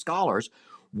consensus among scholars,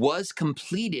 was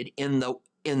completed in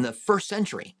the first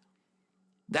century.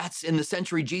 That's in the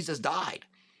century Jesus died.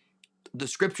 The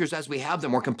scriptures as we have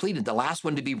them were completed. The last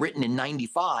one to be written in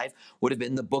 95 would have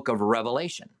been the book of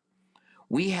Revelation.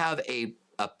 We have a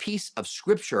a piece of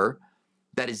scripture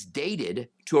that is dated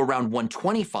to around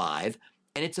 125,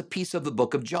 and it's a piece of the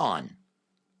book of John,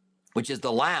 which is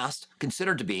the last,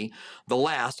 considered to be the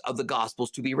last of the Gospels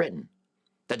to be written.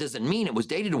 That doesn't mean it was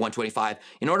dated to 125.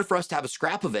 In order for us to have a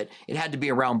scrap of it, it had to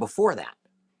be around before that.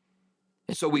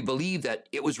 And so we believe that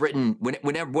it was written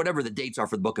whatever the dates are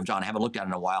for the book of John. I haven't looked at it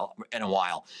in a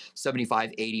while,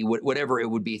 75, 80, whatever it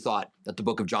would be thought that the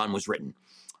book of John was written.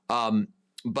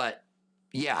 But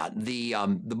yeah, the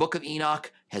book of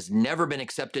Enoch has never been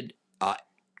accepted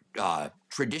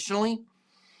traditionally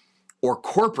or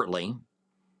corporately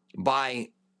by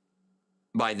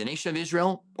the nation of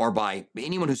Israel, or by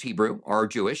anyone who's Hebrew or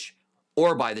Jewish,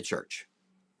 or by the church.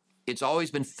 It's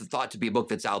always been thought to be a book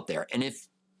that's out there. And if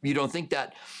you don't think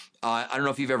that, I don't know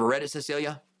if you've ever read it,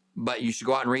 Cecilia, but you should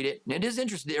go out and read it. And it is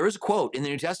interesting. There is a quote in the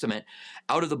New Testament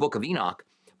out of the book of Enoch,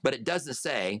 but it doesn't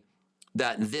say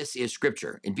that this is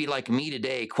scripture. It'd be like me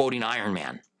today quoting Iron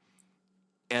Man.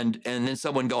 And then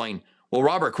someone going, well,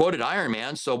 Robert quoted Iron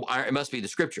Man, so it must be the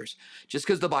scriptures. Just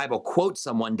because the Bible quotes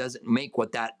someone doesn't make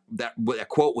what that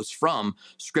quote was from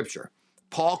scripture.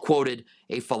 Paul quoted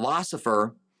a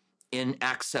philosopher in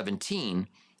Acts 17,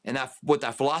 and what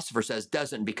that philosopher says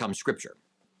doesn't become scripture.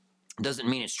 It doesn't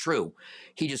mean it's true.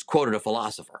 He just quoted a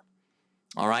philosopher.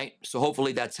 All right, so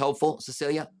hopefully that's helpful,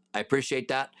 Cecilia. I appreciate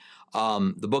that.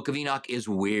 The book of Enoch is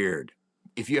weird.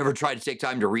 If you ever try to take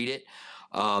time to read it,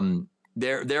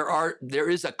 there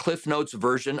is a Cliff Notes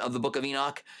version of the book of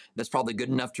Enoch that's probably good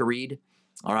enough to read.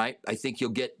 All right, I think you'll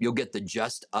get the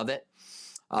gist of it.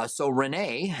 So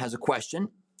Renee has a question.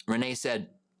 Renee said,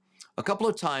 a couple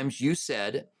of times you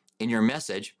said in your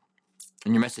message,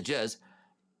 is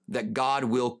that God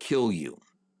will kill you.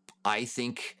 I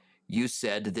think you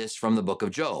said this from the book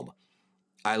of Job.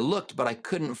 I looked, but I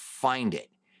couldn't find it.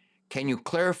 Can you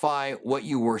clarify what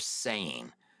you were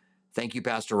saying? Thank you,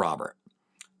 Pastor Robert.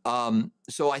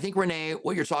 So I think, Renee,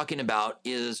 what you're talking about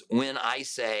is when I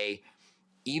say,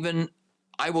 even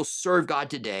I will serve God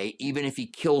today, even if he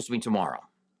kills me tomorrow,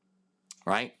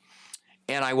 right?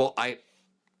 And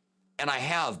I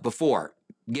have before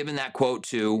given that quote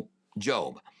to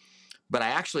Job, but I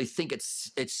actually think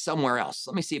it's somewhere else.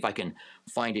 Let me see if I can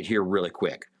find it here really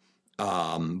quick.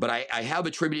 But I have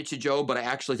attributed to Job, but I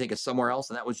actually think it's somewhere else,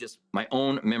 and that was just my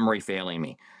own memory failing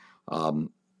me.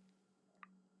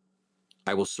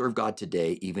 I will serve God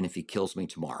today, even if he kills me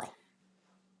tomorrow.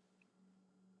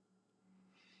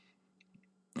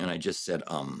 And I just said,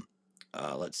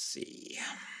 let's see.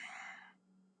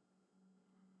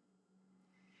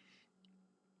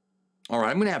 All right,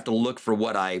 I'm going to have to look for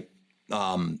what I'm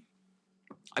going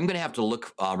to have to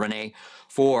look, Renee,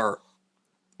 for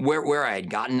where I had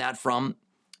gotten that from.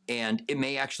 And it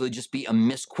may actually just be a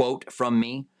misquote from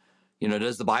me. You know,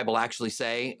 does the Bible actually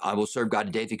say, I will serve God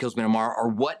today if he kills me tomorrow? Or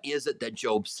what is it that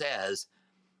Job says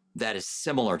that is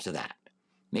similar to that?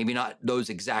 Maybe not those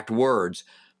exact words,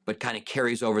 but kind of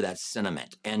carries over that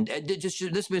sentiment. And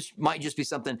this might just be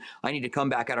something I need to come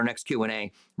back at our next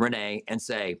Q&A, Renee, and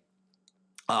say,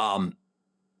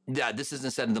 yeah, this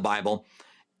isn't said in the Bible,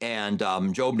 and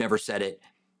Job never said it,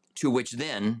 to which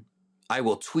then I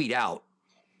will tweet out,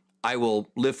 I will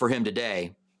live for him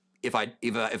today if I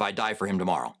die for him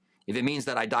tomorrow. If it means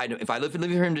that if I live for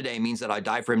him today means that I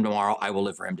die for him tomorrow, I will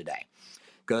live for him today.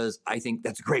 Because I think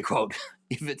that's a great quote.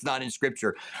 If it's not in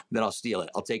scripture, then I'll steal it.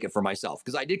 I'll take it for myself.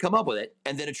 Because I did come up with it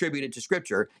and then attribute it to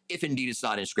scripture, if indeed it's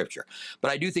not in scripture.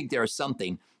 But I do think there is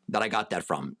something that I got that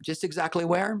from. Just exactly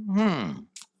where?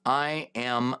 I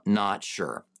am not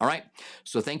sure. All right.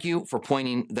 So thank you for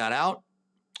pointing that out.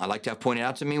 I like to have pointed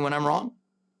out to me when I'm wrong.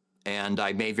 And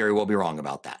I may very well be wrong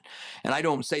about that. And I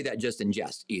don't say that just in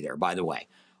jest either, by the way.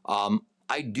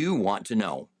 I do want to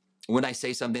know when I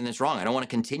say something that's wrong. I don't want to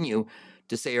continue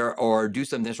to say or do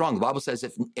something that's wrong. The Bible says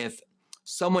if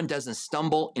someone doesn't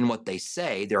stumble in what they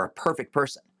say, they're a perfect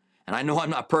person. And I know I'm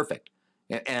not perfect.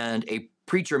 And a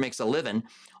preacher makes a living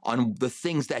on the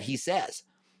things that he says.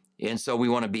 And so I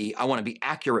want to be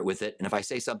accurate with it. And if I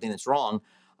say something that's wrong,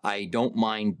 I don't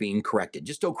mind being corrected.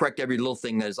 Just don't correct every little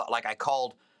thing that is like I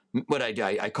called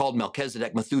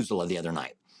Melchizedek Methuselah the other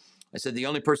night. I said the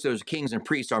only person who's kings and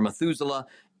priests are Methuselah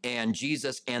and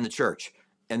Jesus and the church.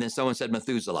 And then someone said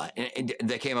Methuselah. And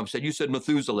they came up and said, you said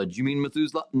Methuselah. Do you mean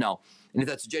Methuselah? No. And if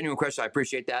that's a genuine question, I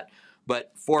appreciate that.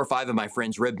 But 4 or 5 of my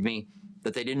friends ribbed me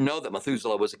that they didn't know that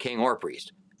Methuselah was a king or a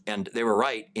priest. And they were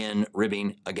right in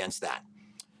ribbing against that.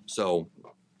 So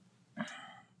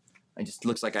it just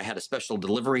looks like I had a special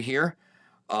delivery here,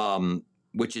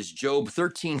 which is Job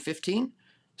 13:15.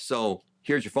 So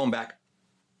here's your phone back.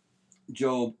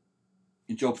 Job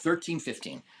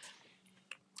 13:15.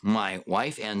 My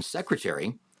wife and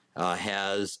secretary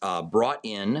has brought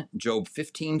in Job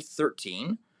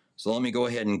 15:13. So let me go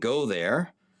ahead and go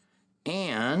there,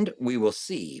 and we will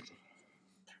see.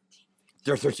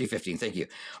 13:15, thank you.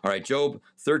 All right, Job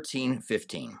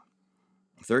 13:15.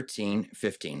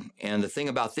 13:15. And the thing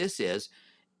about this is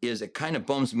it kind of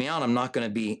bums me out. I'm not going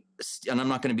to be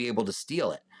able to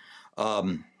steal it.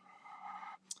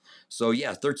 So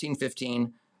yeah,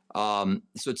 13:15.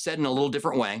 So it's said in a little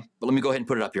different way, but let me go ahead and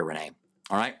put it up here, Renee.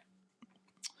 All right.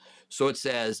 So it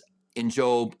says in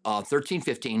Job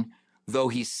 13:15, though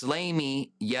he slay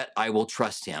me, yet I will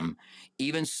trust him.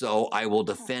 Even so, I will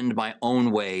defend my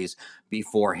own ways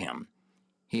before him.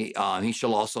 He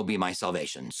shall also be my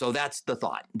salvation. So that's the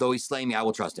thought. Though he slay me, I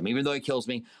will trust him. Even though he kills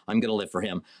me, I'm going to live for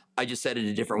him. I just said it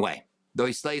a different way. Though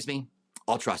he slays me,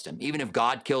 I'll trust him. Even if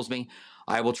God kills me,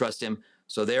 I will trust him.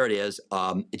 So there it is.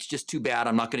 It's just too bad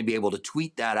I'm not going to be able to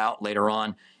tweet that out later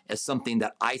on as something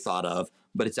that I thought of,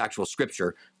 but it's actual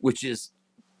scripture, which is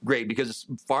great because it's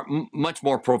much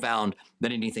more profound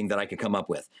than anything that I could come up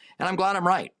with. And I'm glad I'm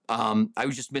right. I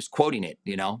was just misquoting it,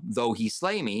 though he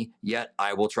slay me, yet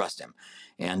I will trust him.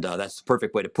 And that's the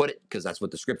perfect way to put it, because that's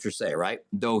what the scriptures say, right?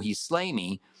 Though he slay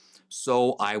me,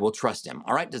 so I will trust him.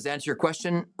 All right, does that answer your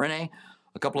question, Renee?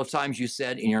 A couple of times you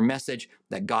said in your message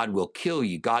that God will kill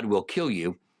you. God will kill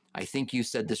you. I think you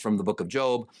said this from the book of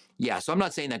Job. Yeah, so I'm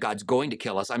not saying that God's going to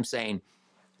kill us. I'm saying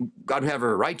God would have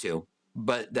a right to,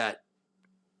 but that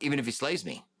even if he slays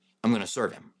me, I'm going to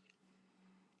serve him,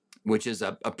 which is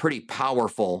a pretty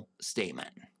powerful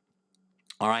statement.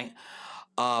 All right.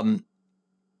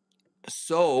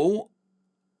 So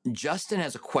Justin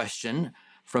has a question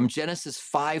from Genesis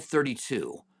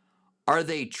 5:32. Are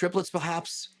they triplets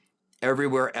perhaps?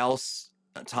 Everywhere else,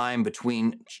 time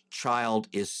between child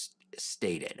is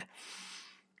stated.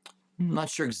 I'm not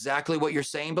sure exactly what you're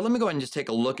saying, but let me go ahead and just take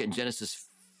a look at Genesis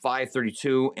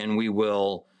 5:32, and we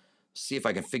will see if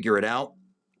I can figure it out.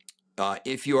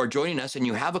 If you are joining us and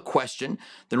you have a question,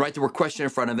 then write the word question in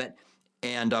front of it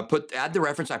and add the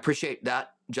reference. I appreciate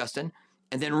that, Justin.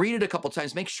 And then read it a couple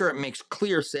times. Make sure it makes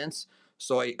clear sense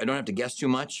so I don't have to guess too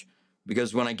much,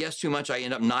 because when I guess too much, I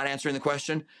end up not answering the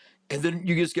question. And then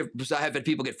I have had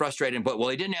people get frustrated, but, well,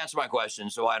 he didn't answer my question,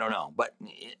 so I don't know. But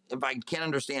if I can't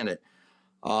understand it,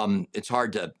 it's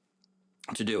hard to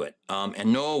do it.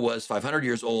 And Noah was 500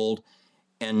 years old,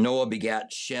 and Noah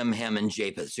begat Shem, Ham, and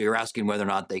Japheth. So you're asking whether or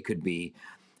not they could be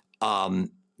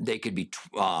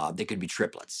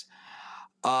triplets.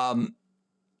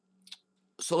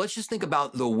 So let's just think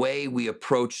about the way we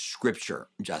approach scripture,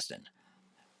 Justin.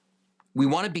 We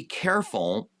want to be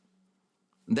careful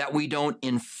that we don't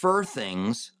infer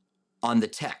things on the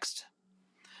text.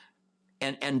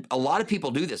 And a lot of people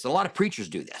do this. A lot of preachers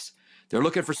do this. They're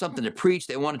looking for something to preach.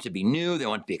 They want it to be new. They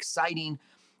want it to be exciting.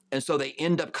 And so they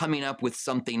end up coming up with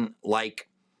something like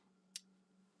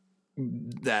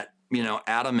that,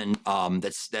 Adam and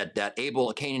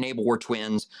that Cain and Abel were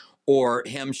twins, or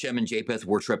Ham, Shem, and Japheth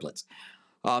were triplets.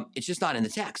 It's just not in the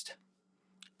text.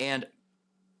 And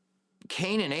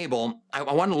Cain and Abel, I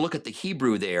want to look at the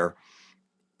Hebrew there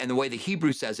and the way the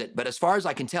Hebrew says it, but as far as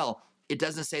I can tell, it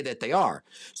doesn't say that they are.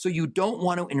 So you don't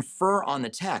want to infer on the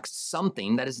text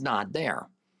something that is not there.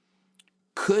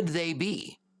 Could they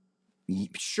be?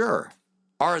 Sure.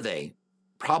 Are they?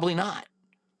 Probably not,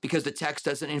 because the text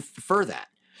doesn't infer that.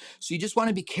 So you just want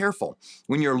to be careful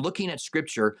when you're looking at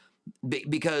scripture,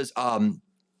 because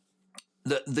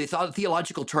the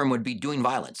theological term would be doing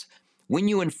violence. When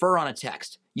you infer on a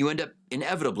text, you end up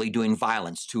inevitably doing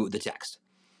violence to the text.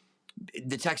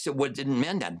 The text didn't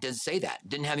mean that, doesn't say that,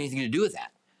 didn't have anything to do with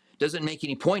that. Doesn't make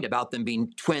any point about them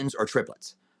being twins or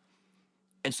triplets.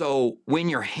 And so when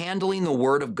you're handling the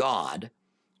word of God,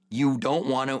 you don't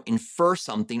want to infer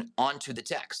something onto the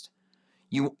text.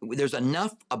 There's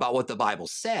enough about what the Bible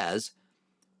says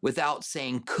without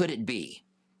saying, could it be?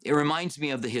 It reminds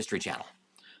me of the History Channel.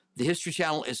 The History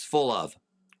Channel is full of,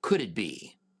 could it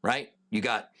be, right? You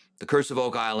got The Curse of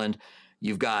Oak Island.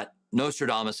 You've got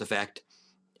Nostradamus effect.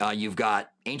 You've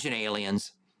got Ancient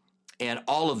Aliens. And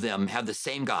all of them have the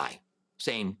same guy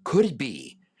saying, could it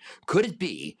be? Could it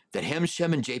be that Ham,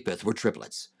 Shem, and Japheth were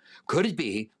triplets? Could it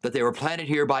be that they were planted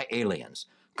here by aliens?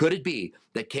 Could it be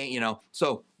that Cain,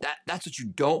 so that's what you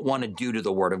don't want to do to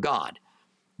the word of God.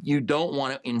 You don't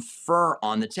want to infer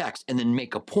on the text and then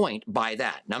make a point by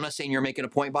that. Now, I'm not saying you're making a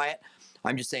point by it.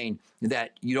 I'm just saying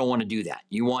that you don't want to do that.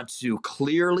 You want to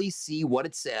clearly see what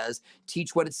it says,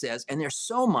 teach what it says. And there's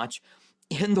so much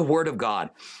in the word of God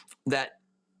that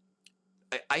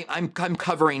I'm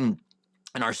covering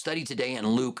in our study today in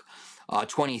Luke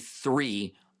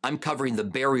 23. I'm covering the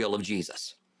burial of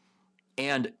Jesus.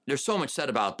 And there's so much said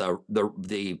about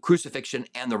the crucifixion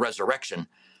and the resurrection.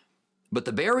 but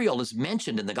the burial is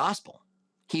mentioned in the gospel.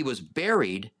 He was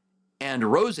buried and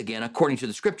rose again according to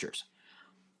the scriptures.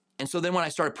 And so then when I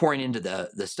started pouring into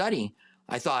the study,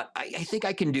 I thought, I think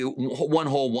I can do one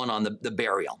whole one on the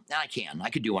burial. And I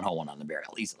could do one whole one on the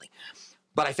burial easily.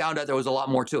 But I found out there was a lot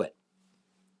more to it.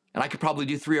 And I could probably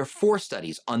do 3 or 4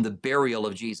 studies on the burial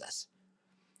of Jesus.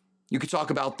 You could talk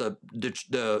about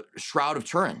the Shroud of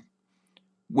Turin,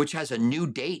 which has a new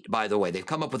date, by the way. They've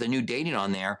come up with a new dating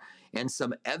on there and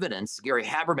some evidence. Gary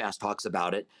Habermas talks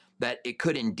about it, that it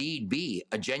could indeed be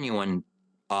a genuine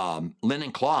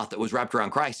linen cloth that was wrapped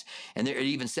around Christ. And there, it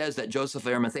even says that Joseph of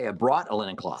Arimathea brought a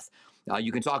linen cloth.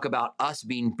 You can talk about us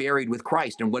being buried with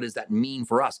Christ and what does that mean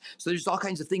for us. So there's all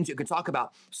kinds of things you can talk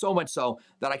about, so much so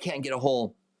that I can't get a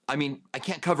whole, I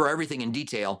can't cover everything in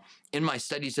detail in my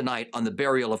studies tonight on the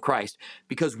burial of Christ,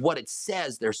 because what it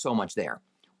says, there's so much there,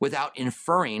 without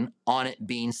inferring on it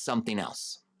being something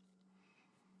else,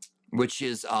 which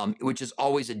is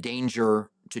always a danger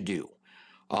to do.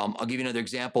 I'll give you another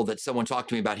example that someone talked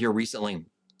to me about here recently.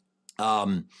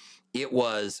 It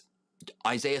was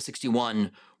Isaiah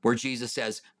 61, where Jesus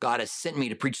says, God has sent me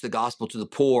to preach the gospel to the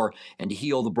poor and to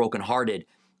heal the brokenhearted.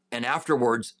 And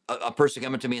afterwards, a person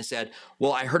came up to me and said,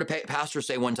 well, I heard a pastor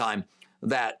say one time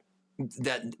that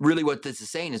really what this is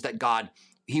saying is that God,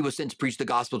 he was sent to preach the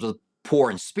gospel to the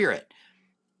poor in spirit,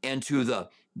 and to the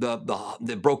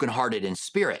brokenhearted in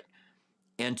spirit,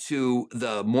 and to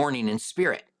the mourning in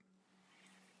spirit.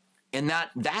 And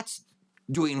that's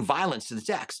doing violence to the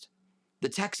text. The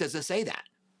text doesn't say that.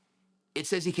 It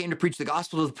says he came to preach the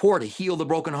gospel to the poor, to heal the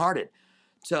brokenhearted,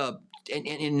 and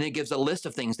it gives a list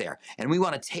of things there. And we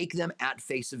want to take them at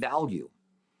face value.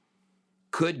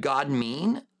 Could God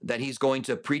mean that he's going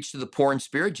to preach to the poor in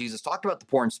spirit? Jesus talked about the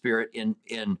poor in spirit in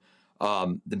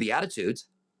the Beatitudes,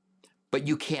 but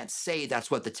you can't say that's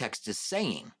what the text is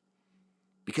saying,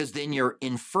 because then you're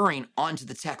inferring onto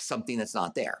the text something that's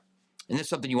not there. And that's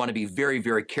something you want to be very,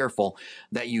 very careful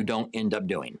that you don't end up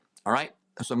doing. All right?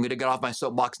 So I'm going to get off my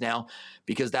soapbox now,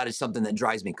 because that is something that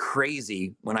drives me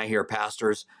crazy when I hear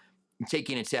pastors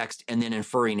taking a text and then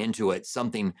inferring into it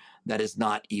something that is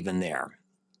not even there.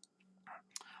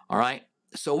 All right?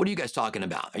 So what are you guys talking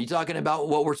about? Are you talking about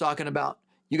what we're talking about?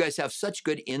 You guys have such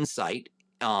good insight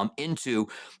into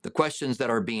the questions that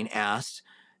are being asked.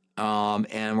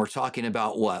 And we're talking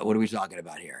about what? What are we talking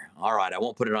about here? All right, I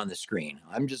won't put it on the screen.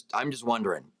 I'm just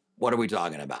wondering, what are we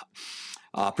talking about?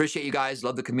 Appreciate you guys.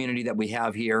 Love the community that we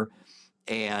have here.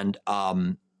 And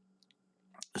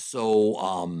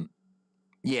so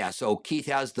Keith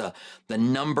has the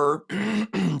number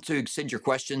to send your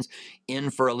questions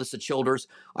in for Alyssa Childers.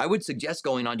 I would suggest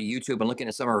going onto YouTube and looking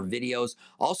at some of her videos.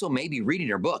 Also, maybe reading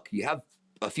her book. You have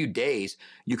a few days,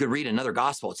 you could read another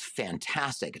gospel. It's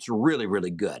fantastic. It's really,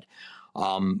 really good.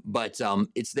 But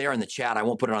it's there in the chat. I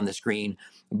won't put it on the screen,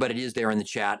 but it is there in the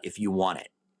chat if you want it.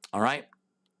 All right.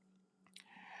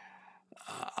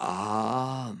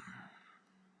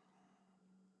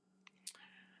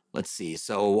 Let's see.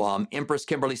 So Empress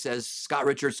Kimberly says, Scott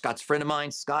Richards, Scott's a friend of mine.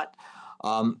 Scott,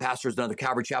 pastors another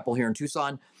Calvary Chapel here in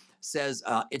Tucson, says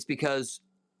it's because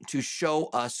to show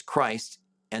us Christ,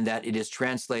 and that it is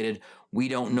translated, we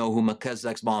don't know who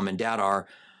Melchizedek's mom and dad are,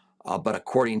 but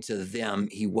according to them,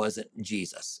 he wasn't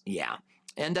Jesus. Yeah.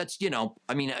 And that's,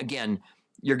 again,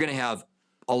 you're going to have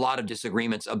a lot of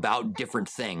disagreements about different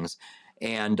things.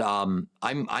 And I'm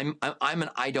an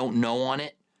I don't know on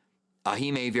it. He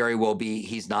may very well be,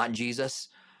 he's not Jesus.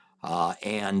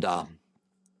 And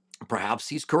perhaps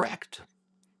he's correct.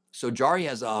 So Jari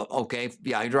has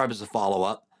Jari has a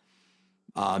follow-up.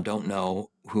 Don't know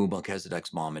who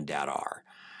Melchizedek's mom and dad are.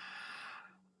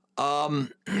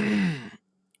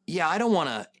 Yeah, I don't want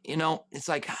to, it's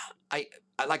like,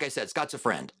 like I said, Scott's a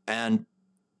friend, and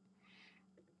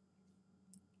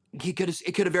it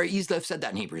could have very easily have said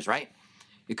that in Hebrews, right?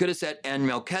 It could have said, and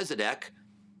Melchizedek,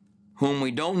 whom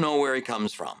we don't know where he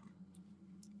comes from,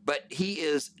 but he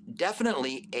is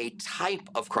definitely a type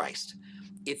of Christ.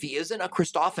 If he isn't a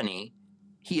Christophany,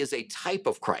 he is a type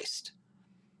of Christ.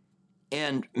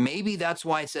 And maybe that's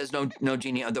why it says that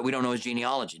we don't know his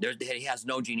genealogy. He has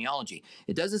no genealogy.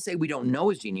 It doesn't say we don't know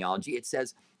his genealogy. It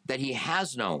says that he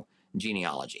has no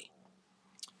genealogy.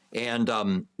 And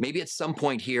maybe at some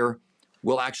point here,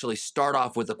 we'll actually start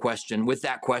off with that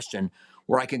question,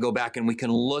 where I can go back and we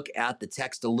can look at the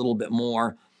text a little bit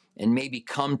more and maybe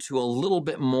come to a little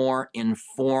bit more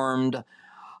informed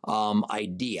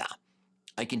idea.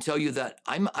 I can tell you that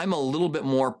I'm a little bit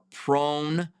more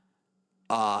prone.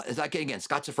 Again,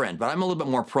 Scott's a friend, but I'm a little bit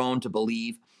more prone to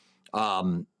believe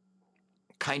kind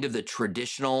of the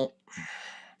traditional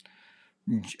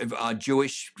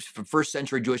Jewish, first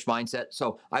century Jewish mindset.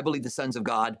 So I believe the sons of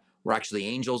God were actually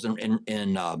angels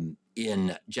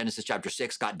in Genesis chapter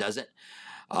 6. Scott doesn't.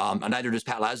 And neither does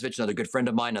Pat Lazovich, another good friend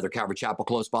of mine, another Calvary Chapel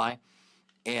close by.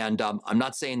 And I'm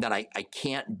not saying that I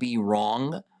can't be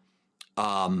wrong,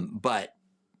 but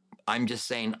I'm just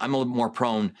saying I'm a little more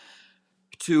prone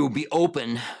to be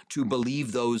open to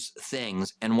believe those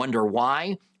things and wonder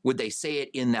why would they say it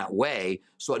in that way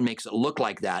so it makes it look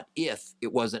like that if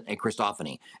it wasn't a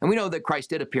Christophany. And we know that Christ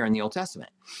did appear in the Old Testament.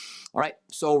 All right,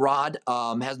 so Rod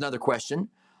has another question.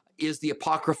 Is the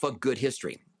Apocrypha good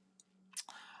history?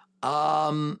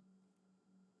 Not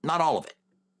all of it.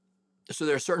 So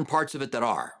there are certain parts of it that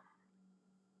are,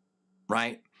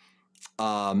 right?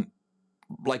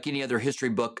 Like any other history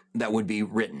book that would be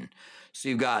written. So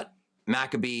you've got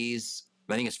Maccabees,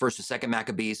 I think it's 1st and 2nd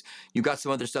Maccabees. You've got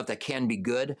some other stuff that can be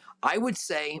good. I would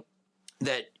say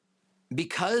that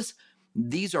because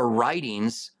these are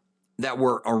writings that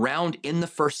were around in the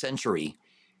 1st century,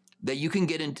 that you can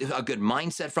get into a good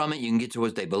mindset from it. You can get to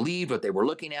what they believed, what they were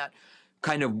looking at,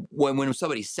 kind of when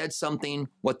somebody said something,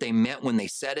 what they meant when they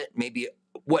said it, maybe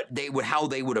how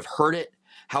they would have heard it,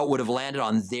 how it would have landed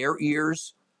on their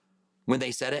ears when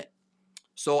they said it.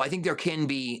 So I think there can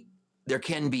be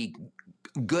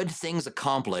good things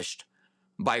accomplished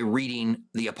by reading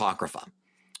the Apocrypha,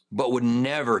 but would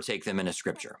never take them into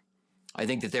Scripture. I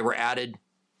think that they were added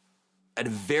at a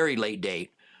very late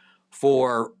date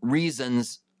for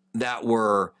reasons that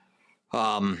were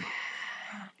to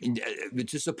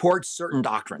support certain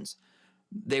doctrines.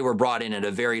 They were brought in at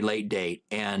a very late date,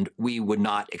 and we would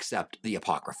not accept the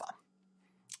Apocrypha.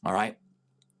 All right?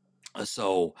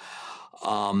 So,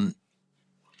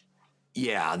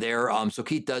 yeah, so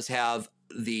Keith does have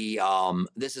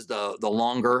this is the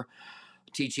longer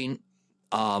teaching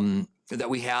that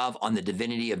we have on the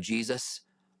divinity of Jesus,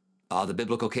 the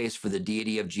biblical case for the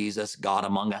deity of Jesus, God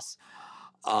among us.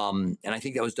 And I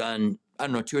think that was done, I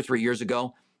don't know, 2 or 3 years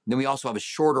ago. Then we also have a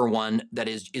shorter one that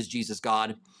is Jesus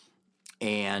God?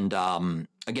 And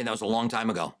again, that was a long time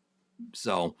ago.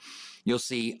 So you'll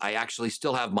see, I actually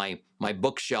still have my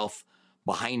bookshelf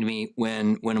behind me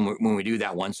when we do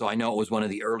that one. So I know it was one of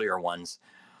the earlier ones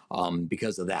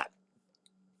because of that.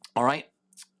 All right,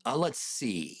 let's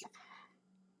see.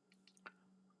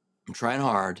 I'm trying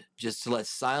hard just to let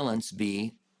silence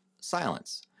be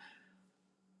silence.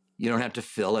 You don't have to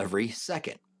fill every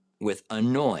second with a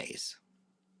noise.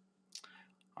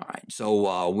 All right,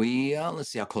 so let's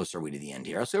see, how close are we to the end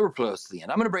here? So we're close to the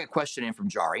end. I'm going to bring a question in from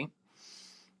Jari.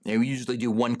 Now, we usually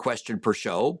do one question per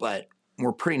show, but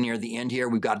we're pretty near the end here.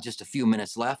 We've got just a few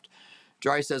minutes left.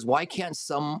 Jari says, why can't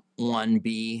someone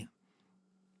be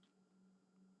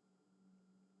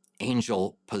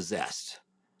angel possessed,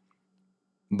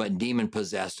 but demon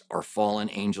possessed or fallen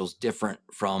angels different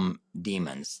from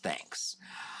demons? Thanks.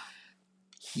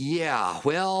 Yeah,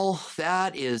 well,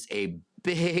 that is a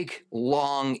big,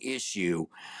 long issue.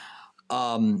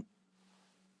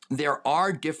 There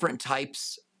are different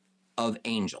types of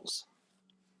angels.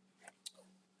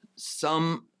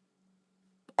 Some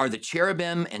are the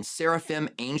cherubim and seraphim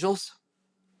angels.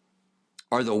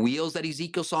 Are the wheels that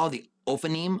Ezekiel saw, the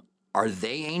Ophanim, are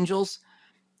they angels?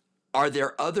 Are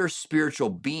there other spiritual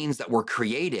beings that were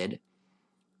created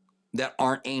that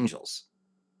aren't angels?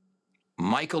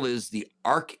 Michael is the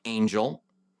archangel.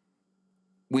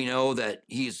 We know that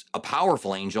he's a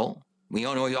powerful angel. We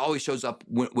know he always shows up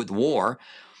with war.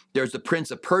 There's the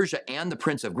prince of Persia and the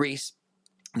prince of Greece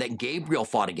that Gabriel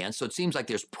fought against. So it seems like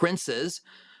there's princes,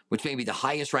 which may be the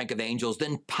highest rank of angels,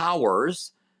 then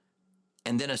powers,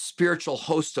 and then a spiritual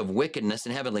host of wickedness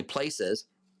in heavenly places.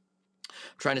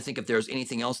 I'm trying to think if there's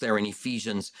anything else there in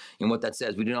Ephesians in what that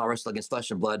says. We do not wrestle against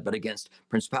flesh and blood, but against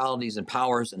principalities and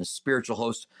powers and a spiritual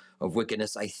host of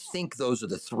wickedness. I think those are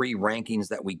the 3 rankings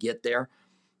that we get there.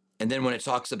 And then when it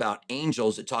talks about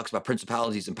angels, it talks about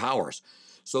principalities and powers.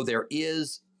 So there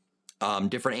is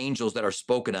different angels that are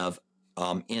spoken of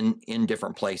in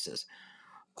different places.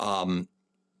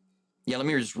 Yeah, let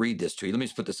me just read this to you. Let me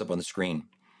just put this up on the screen.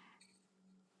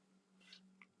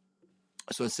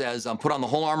 So it says, put on the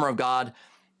whole armor of God.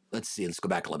 Let's see, let's go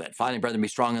back a little bit. Finally, brethren, be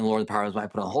strong in the Lord, the power of his might.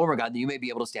 Put on the whole armor of God, that you may be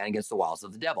able to stand against the wiles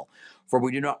of the devil. For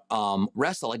we do not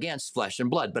wrestle against flesh and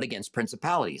blood, but against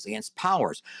principalities, against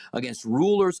powers, against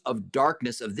rulers of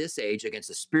darkness of this age, against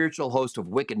a spiritual host of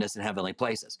wickedness in heavenly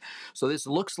places. So this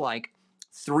looks like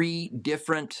 3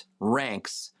 different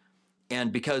ranks.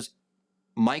 And because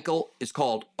Michael is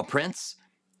called a prince,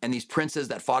 and these princes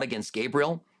that fought against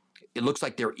Gabriel, it looks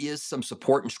like there is some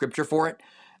support in Scripture for it.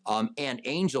 And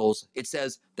angels, it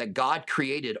says that God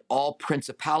created all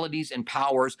principalities and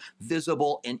powers,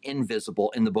 visible and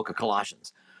invisible, in the book of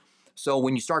Colossians. So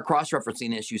when you start cross-referencing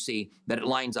this, you see that it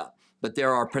lines up. but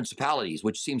there are principalities,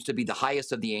 which seems to be the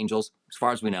highest of the angels, as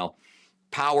far as we know,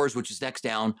 powers, which is next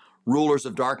down, rulers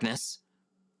of darkness,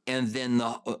 and then the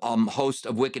host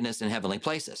of wickedness in heavenly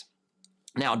places.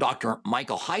 Now, Dr.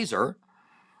 Michael Heiser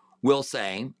will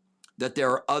say that there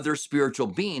are other spiritual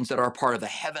beings that are part of the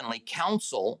heavenly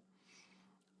council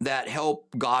that help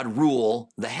God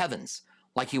rule the heavens,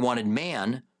 like he wanted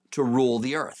man to rule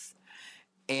the earth.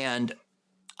 And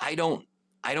I don't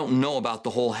know about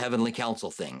the whole heavenly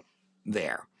council thing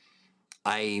there.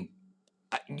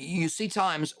 You see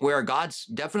times where God's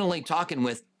definitely talking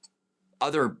with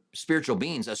other spiritual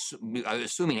beings,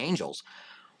 assuming angels.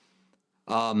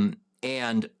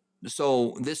 And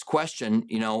so this question,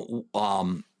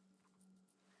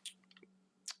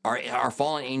 are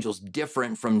fallen angels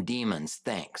different from demons?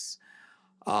 Thanks.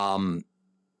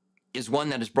 Is one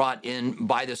that is brought in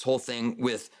by this whole thing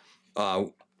with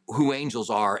who angels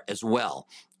are as well.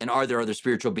 And are there other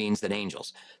spiritual beings than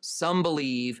angels? Some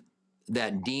believe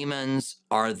that demons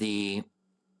are the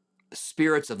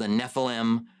spirits of the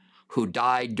Nephilim who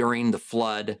died during the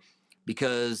flood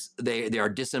because they are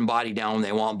disembodied down,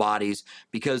 they want bodies,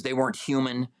 because they weren't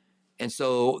human. And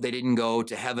so they didn't go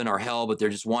to heaven or hell, but they're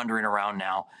just wandering around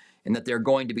now. And that they're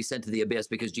going to be sent to the abyss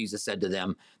because Jesus said to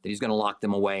them that he's going to lock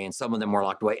them away. And some of them were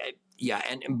locked away. Yeah,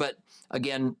 but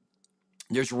again,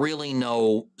 there's really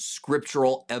no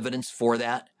scriptural evidence for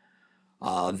that.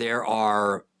 There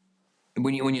are,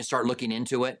 when you start looking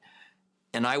into it,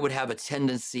 and I would have a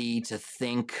tendency to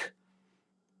think,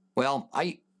 well,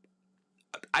 I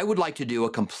would like to do a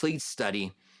complete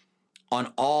study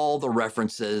on all the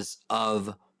references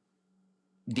of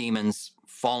demons,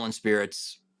 fallen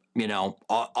spirits,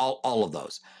 all of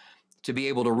those, to be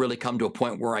able to really come to a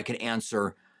point where I can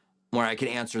answer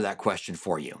that question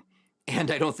for you.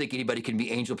 And I don't think anybody can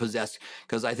be angel possessed,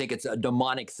 because I think it's a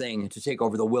demonic thing to take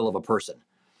over the will of a person.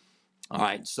 All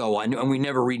right, so and we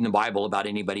never read in the Bible about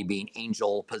anybody being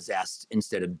angel possessed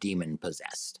instead of demon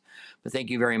possessed. But thank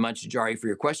you very much, Jari, for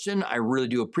your question. I really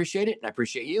do appreciate it, and I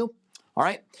appreciate you. All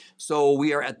right, so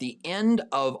we are at the end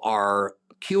of our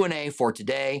Q&A for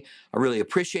today. I really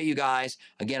appreciate you guys.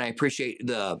 Again, I appreciate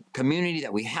the community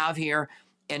that we have here,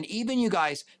 and even you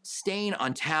guys staying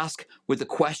on task with the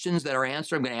questions that are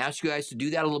answered. I'm going to ask you guys to do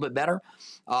that a little bit better,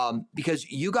 because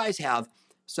you guys have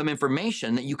some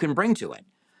information that you can bring to it.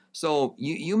 So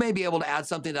you may be able to add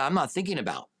something that I'm not thinking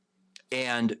about.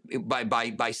 And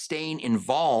by staying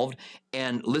involved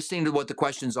and listening to what the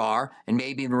questions are and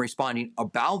maybe even responding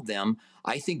about them,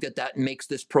 I think that makes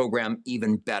this program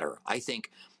even better. I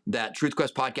think that Truth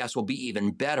Quest podcast will be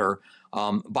even better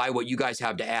by what you guys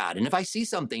have to add. And if I see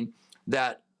something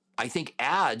that I think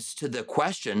adds to the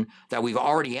question that we've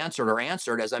already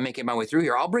answered as I'm making my way through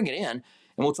here, I'll bring it in and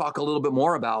we'll talk a little bit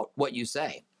more about what you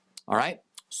say. All right?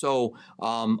 So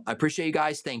I appreciate you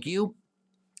guys. Thank you.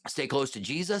 Stay close to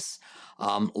Jesus.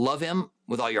 Love him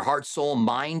with all your heart, soul,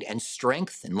 mind, and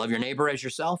strength, and love your neighbor as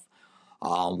yourself.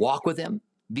 Walk with him.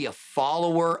 Be a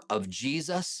follower of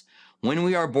Jesus. When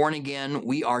we are born again,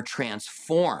 we are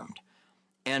transformed,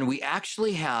 and we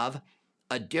actually have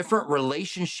a different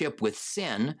relationship with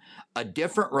sin, a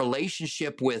different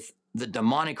relationship with the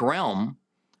demonic realm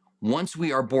once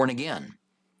we are born again.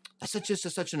 That's just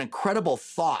such an incredible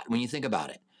thought when you think about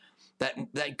it,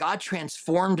 that God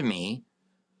transformed me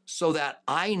so that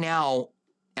I now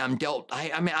am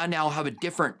I now have a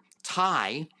different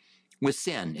tie with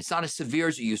sin. It's not as severe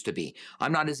as it used to be.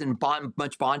 I'm not as in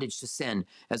much bondage to sin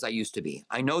as I used to be.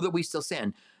 I know that we still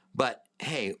sin, but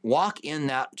hey, walk in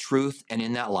that truth and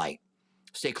in that light.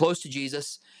 Stay close to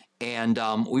Jesus, and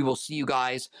we will see you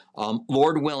guys,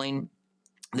 Lord willing,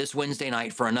 this Wednesday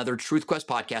night for another Truth Quest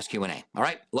podcast Q&A. All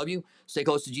right, love you. Stay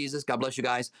close to Jesus. God bless you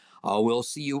guys. We'll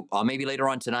see you maybe later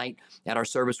on tonight at our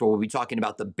service, where we'll be talking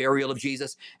about the burial of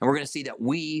Jesus, and we're going to see that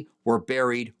we were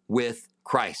buried with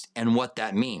Christ and what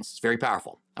that means. It's very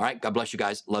powerful. All right, God bless you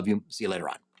guys. Love you. See you later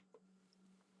on.